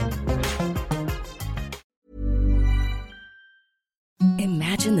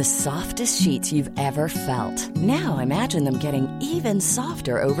 Imagine the softest sheets you've ever felt. Now imagine them getting even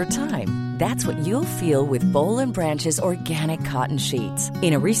softer over time. That's what you'll feel with Boll & Branch's organic cotton sheets.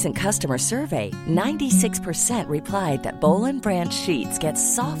 In a recent customer survey, 96% replied that Boll & Branch sheets get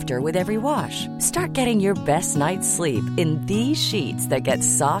softer with every wash. Start getting your best night's sleep in these sheets that get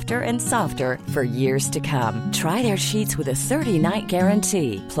softer and softer for years to come. Try their sheets with a 30-night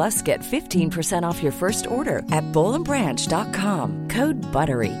guarantee. Plus, get 15% off your first order at BollandBranch.com. Code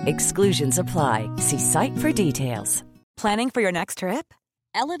BUTTERY. Exclusions apply. See site for details. Planning for your next trip?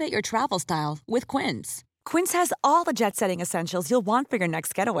 Elevate your travel style with Quince. Quince has all the jet-setting essentials you'll want for your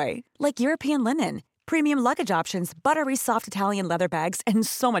next getaway, like European linen, premium luggage options, buttery soft Italian leather bags, and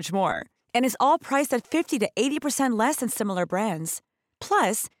so much more. And is all priced at 50 to 80% less than similar brands.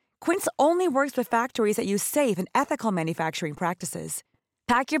 Plus, Quince only works with factories that use safe and ethical manufacturing practices.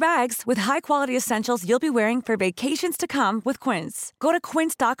 Pack your bags with high-quality essentials you'll be wearing for vacations to come with Quince. Go to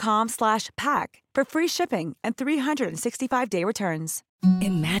quince.com/pack for free shipping and 365-day returns.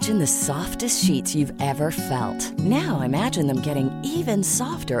 Imagine the softest sheets you've ever felt. Now imagine them getting even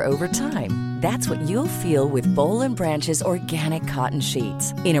softer over time. That's what you'll feel with Boll & Branch's organic cotton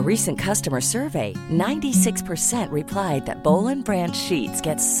sheets. In a recent customer survey, 96% replied that Boll & Branch sheets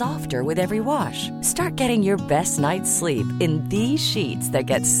get softer with every wash. Start getting your best night's sleep in these sheets that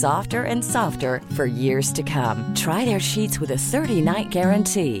get softer and softer for years to come. Try their sheets with a 30-night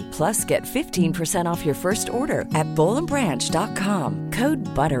guarantee. Plus, get 15% off your first order at BollandBranch.com. Code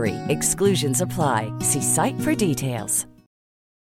BUTTERY. Exclusions apply. See site for details.